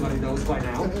 as everybody knows by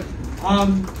now.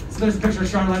 So there's a picture of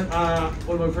Charlotte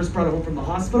when we first brought her home from the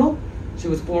hospital. She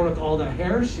was born with all the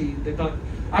hair. They thought,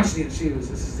 actually, she was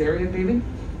a cesarean baby.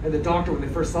 And the doctor, when they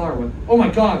first saw her, went, "Oh my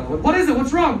God." I went, "What is it?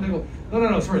 What's wrong?" And they go,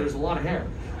 no, sorry, there's a lot of hair.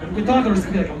 And we thought there was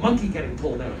gonna be like a monkey getting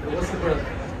pulled out. It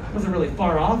wasn't really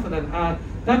far off. And then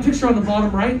that picture on the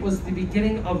bottom right was the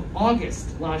beginning of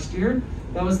August last year.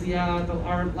 That was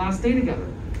our last day together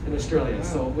in Australia.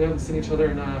 So we haven't seen each other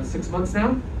in 6 months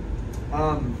now.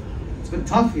 It's been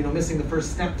tough, missing the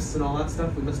first steps and all that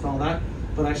stuff. We missed all that.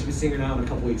 But I should be seeing her now in a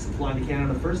couple weeks. I'm flying to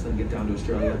Canada first, then get down to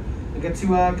Australia and get to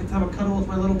have a cuddle with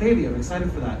my little baby. I'm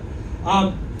excited for that.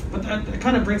 But that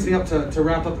kind of brings me up to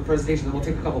wrap up the presentation, and we'll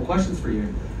take a couple questions for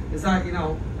you. Is that,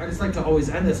 I just like to always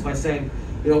end this by saying,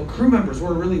 crew members,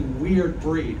 we're a really weird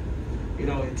breed.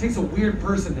 It takes a weird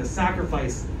person to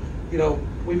sacrifice.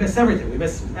 We miss everything. We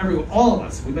miss all of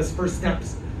us. We miss first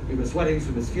steps. We miss weddings.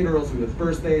 We miss funerals. We miss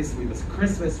birthdays. We miss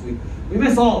Christmas. We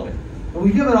miss all of it. And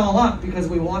we give it all up because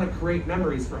we want to create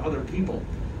memories for other people,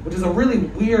 which is a really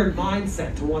weird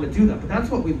mindset to want to do that. But that's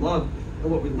what we love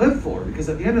and what we live for, because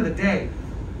at the end of the day,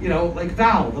 like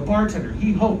Val, the bartender,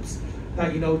 he hopes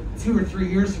that, 2 or 3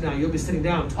 years from now, you'll be sitting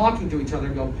down talking to each other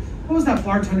and go, "What was that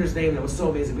bartender's name that was so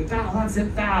amazing?" "Val, that's it,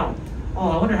 Val. Oh,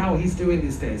 I wonder how he's doing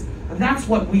these days." And that's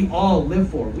what we all live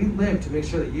for. We live to make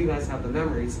sure that you guys have the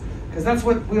memories, because that's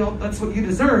what you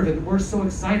deserve, and we're so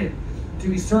excited to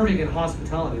be serving in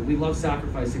hospitality. We love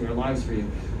sacrificing our lives for you.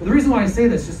 But the reason why I say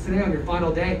this, just today on your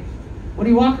final day, when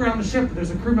you walk around the ship and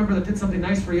there's a crew member that did something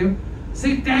nice for you,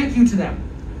 say thank you to them.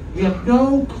 You have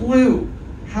no clue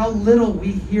how little we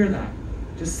hear that.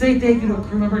 Just say thank you to a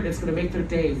crew member, and it's going to make their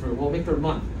day, make their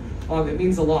month. It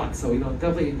means a lot. So,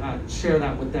 definitely share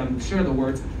that with them. Share the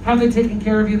words. Have they taken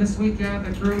care of you this week? Yeah,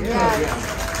 the crew? Yeah.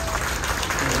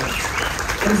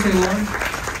 What do you say, Lauren?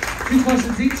 2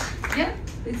 questions each? Yeah.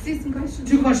 Let's do some questions.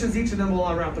 2 questions each, and then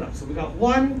we'll wrap it up. So we got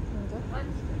 1,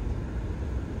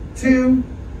 2.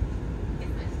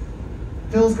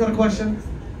 Phil's got a question.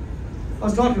 I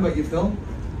was talking about you, Phil.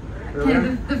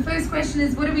 Okay, the first question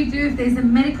is, what do we do if there's a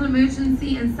medical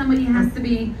emergency and somebody has to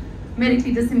be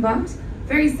medically disembarked?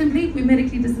 Very simply, we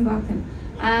medically disembark them.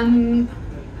 And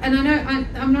I know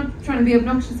I'm not trying to be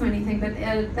obnoxious or anything, but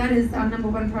that is our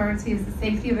 #1 priority, is the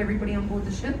safety of everybody on board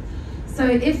the ship. So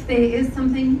if there is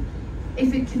something,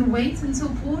 if it can wait until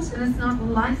port and it's not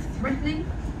life-threatening,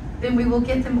 then we will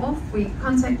get them off. We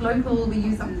contact local, we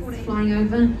use our ports flying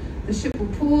over. The ship will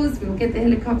pause, we'll get the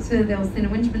helicopter, they'll send a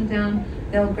winchman down,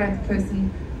 they'll grab the person,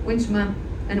 winch them up,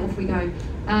 and off we go.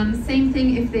 Same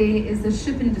thing if there is a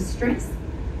ship in distress.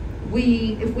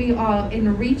 If we are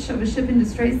in reach of a ship in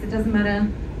distress, it doesn't matter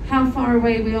how far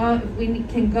away we are, if we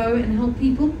can go and help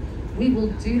people, we will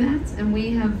do that. And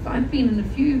I've been in a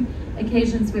few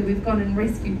occasions where we've gone and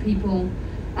rescued people,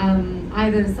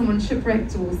 either someone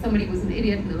shipwrecked or somebody was an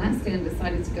idiot in Alaska and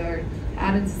decided to go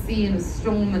out into sea in a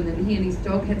storm, and then he and his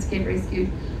dog had to get rescued.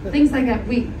 Things like that.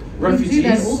 We do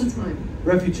that all the time.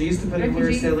 Refugees, depending where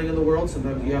you're sailing in the world,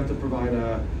 sometimes you have to provide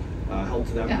help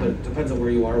to them, but it depends on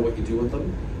where you are, what you do with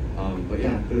them. But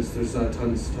there's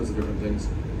tons of different things.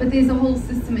 But there's a whole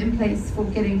system in place for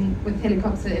with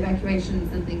helicopter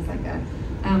evacuations and things like that.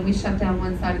 We shut down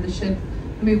one side of the ship,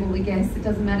 move all the guests. It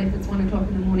doesn't matter if it's 1 o'clock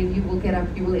in the morning, you will get up,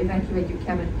 you will evacuate your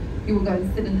cabin. You will go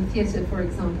and sit in the theater, for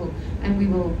example, and we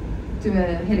will do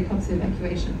a helicopter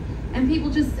evacuation. And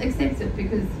people just accept it,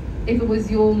 because if it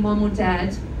was your mom or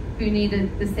dad who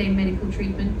needed the same medical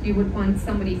treatment, you would want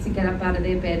somebody to get up out of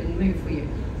their bed and move for you.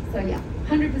 So yeah,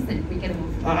 100% we get them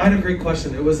off. I had a great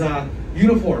question. It was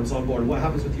uniforms on board. What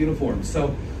happens with uniforms?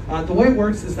 So the way it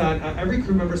works is that every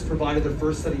crew member is provided their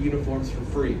first set of uniforms for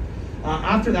free.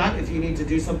 After that, if you need to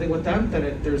do something with them,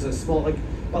 then there's a small,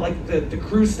 the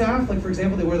crew staff, for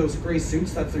example, they wear those gray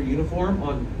suits. That's their uniform.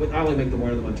 I only make them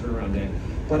wear them on turnaround day.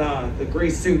 But the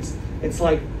gray suits, it's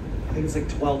I think it's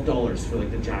 $12 for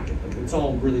the jacket. It's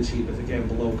all really cheap. It's again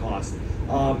below cost.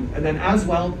 And then as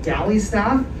well, galley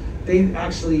staff, they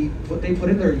actually put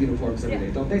in their uniforms every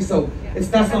day, don't they? So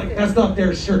that's not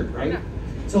their shirt, right? No.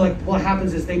 So what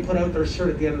happens is they put out their shirt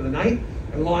at the end of the night,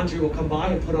 and laundry will come by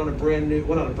and put on a brand new,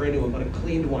 well, not a brand new one, but a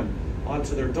cleaned one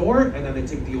onto their door, and then they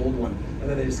take the old one, and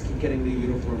then they just keep getting new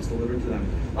uniforms delivered to them.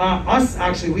 Us,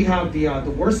 actually, we have the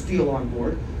worst deal on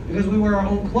board because we wear our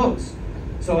own clothes.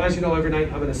 So as you know, every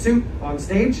night I'm in a suit on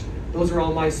stage. Those are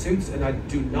all my suits, and I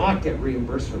do not get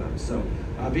reimbursed for them. So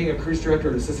being a cruise director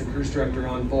or assistant cruise director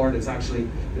on board, it's actually,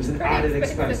 there's an added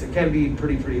expense. It can be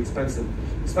pretty expensive,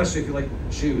 especially if you like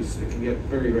shoes. It can get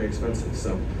very expensive.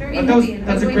 So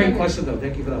that's a great question, though.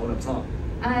 Thank you for that one up top.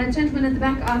 A gentleman at the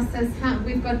back asked us how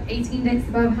we've got 18 decks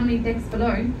above, how many decks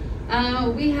below?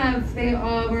 We're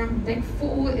on deck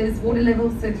 4 is water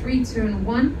level, so 3, 2, and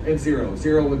 1. And 0.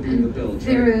 0 would be the bilge.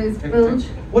 0 right? is bilge.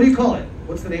 What do you call it?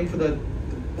 What's the name for the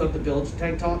bilge?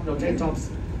 Tank top? No, tank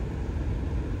tops.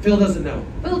 Phil doesn't know.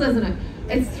 Phil doesn't know.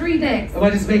 It's 3 decks. Am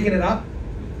I just making it up?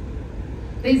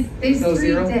 There's no 3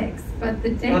 0? decks, but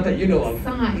the deck Not that you know of.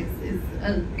 size is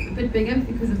a bit bigger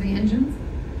because of the engines.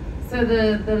 So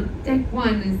the deck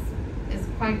 1 is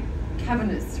quite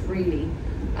cavernous, really.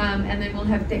 And then we'll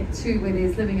have deck 2 where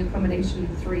there's living accommodation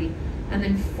 3. And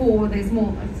then 4, there's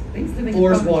more, there's living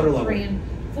 4 is accommodation water level. 3, and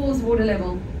 4 is water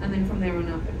level. And then from there on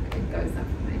up, it goes up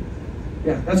from there.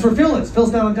 Yeah, that's where Phil is.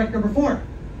 Phil's down on deck number 4.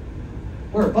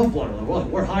 We're above water level. Well,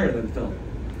 we're higher than Phil.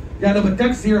 Yeah, no, but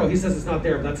deck 0, he says it's not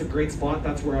there, but that's a great spot.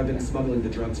 That's where I've been smuggling the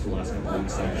drugs for the last couple of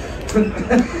weeks. So.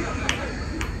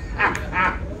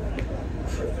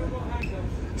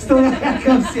 Still got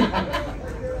handcuffs,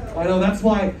 yeah. I know, that's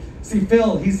why. See,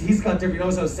 Phil, he's got different. You know,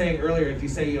 as I was saying earlier, if you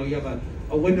say, you have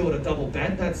a window and a double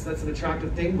bed, that's an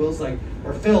attractive thing. Will's like,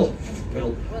 or Phil,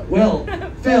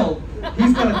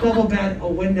 he's got a double bed, a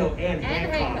window, and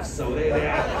handcuffs. So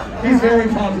he's very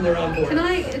popular on board.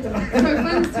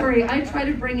 I'm sorry, I tried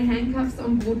to bring handcuffs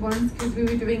on board once because we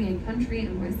were doing a country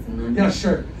and western night. Yeah,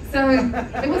 sure. So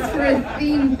it was for a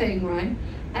theme thing, right?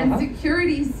 And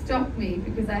security stopped me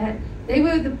because they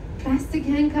were the plastic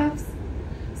handcuffs.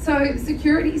 So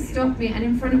security stopped me, and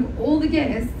in front of all the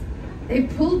guests, they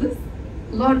pulled this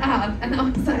lot out, and I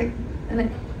was like,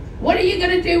 what are you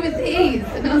gonna do with these?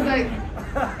 And I was like,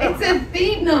 it's a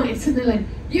theme night. And they're like,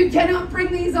 you cannot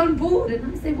bring these on board.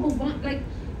 And I said, well, what? Like,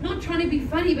 not trying to be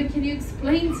funny, but can you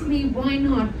explain to me why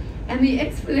not? And the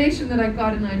explanation that I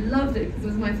got, and I loved it because it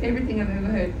was my favorite thing I've ever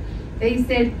heard. They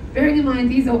said, bearing in mind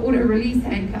these are auto-release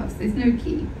handcuffs, there's no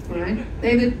key, right?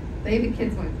 They're the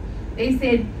kids' ones. They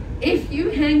said, if you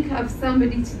handcuff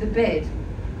somebody to the bed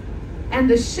and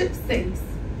the ship sinks,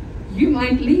 you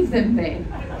might leave them there.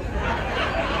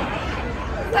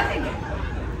 Like,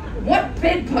 what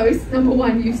bedpost, number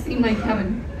one, you've seen my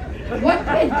cabin. What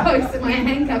bedpost am I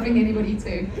handcuffing anybody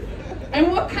to?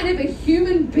 And what kind of a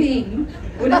human being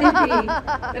would I be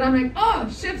that I'm like, oh,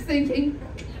 ship's sinking.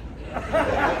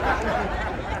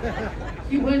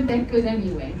 You weren't that good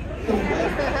anyway.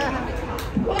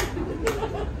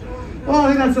 Well,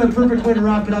 I think that's a perfect way to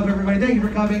wrap it up, everybody. Thank you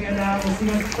for coming, and we'll see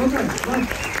you guys next time.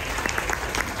 Bye.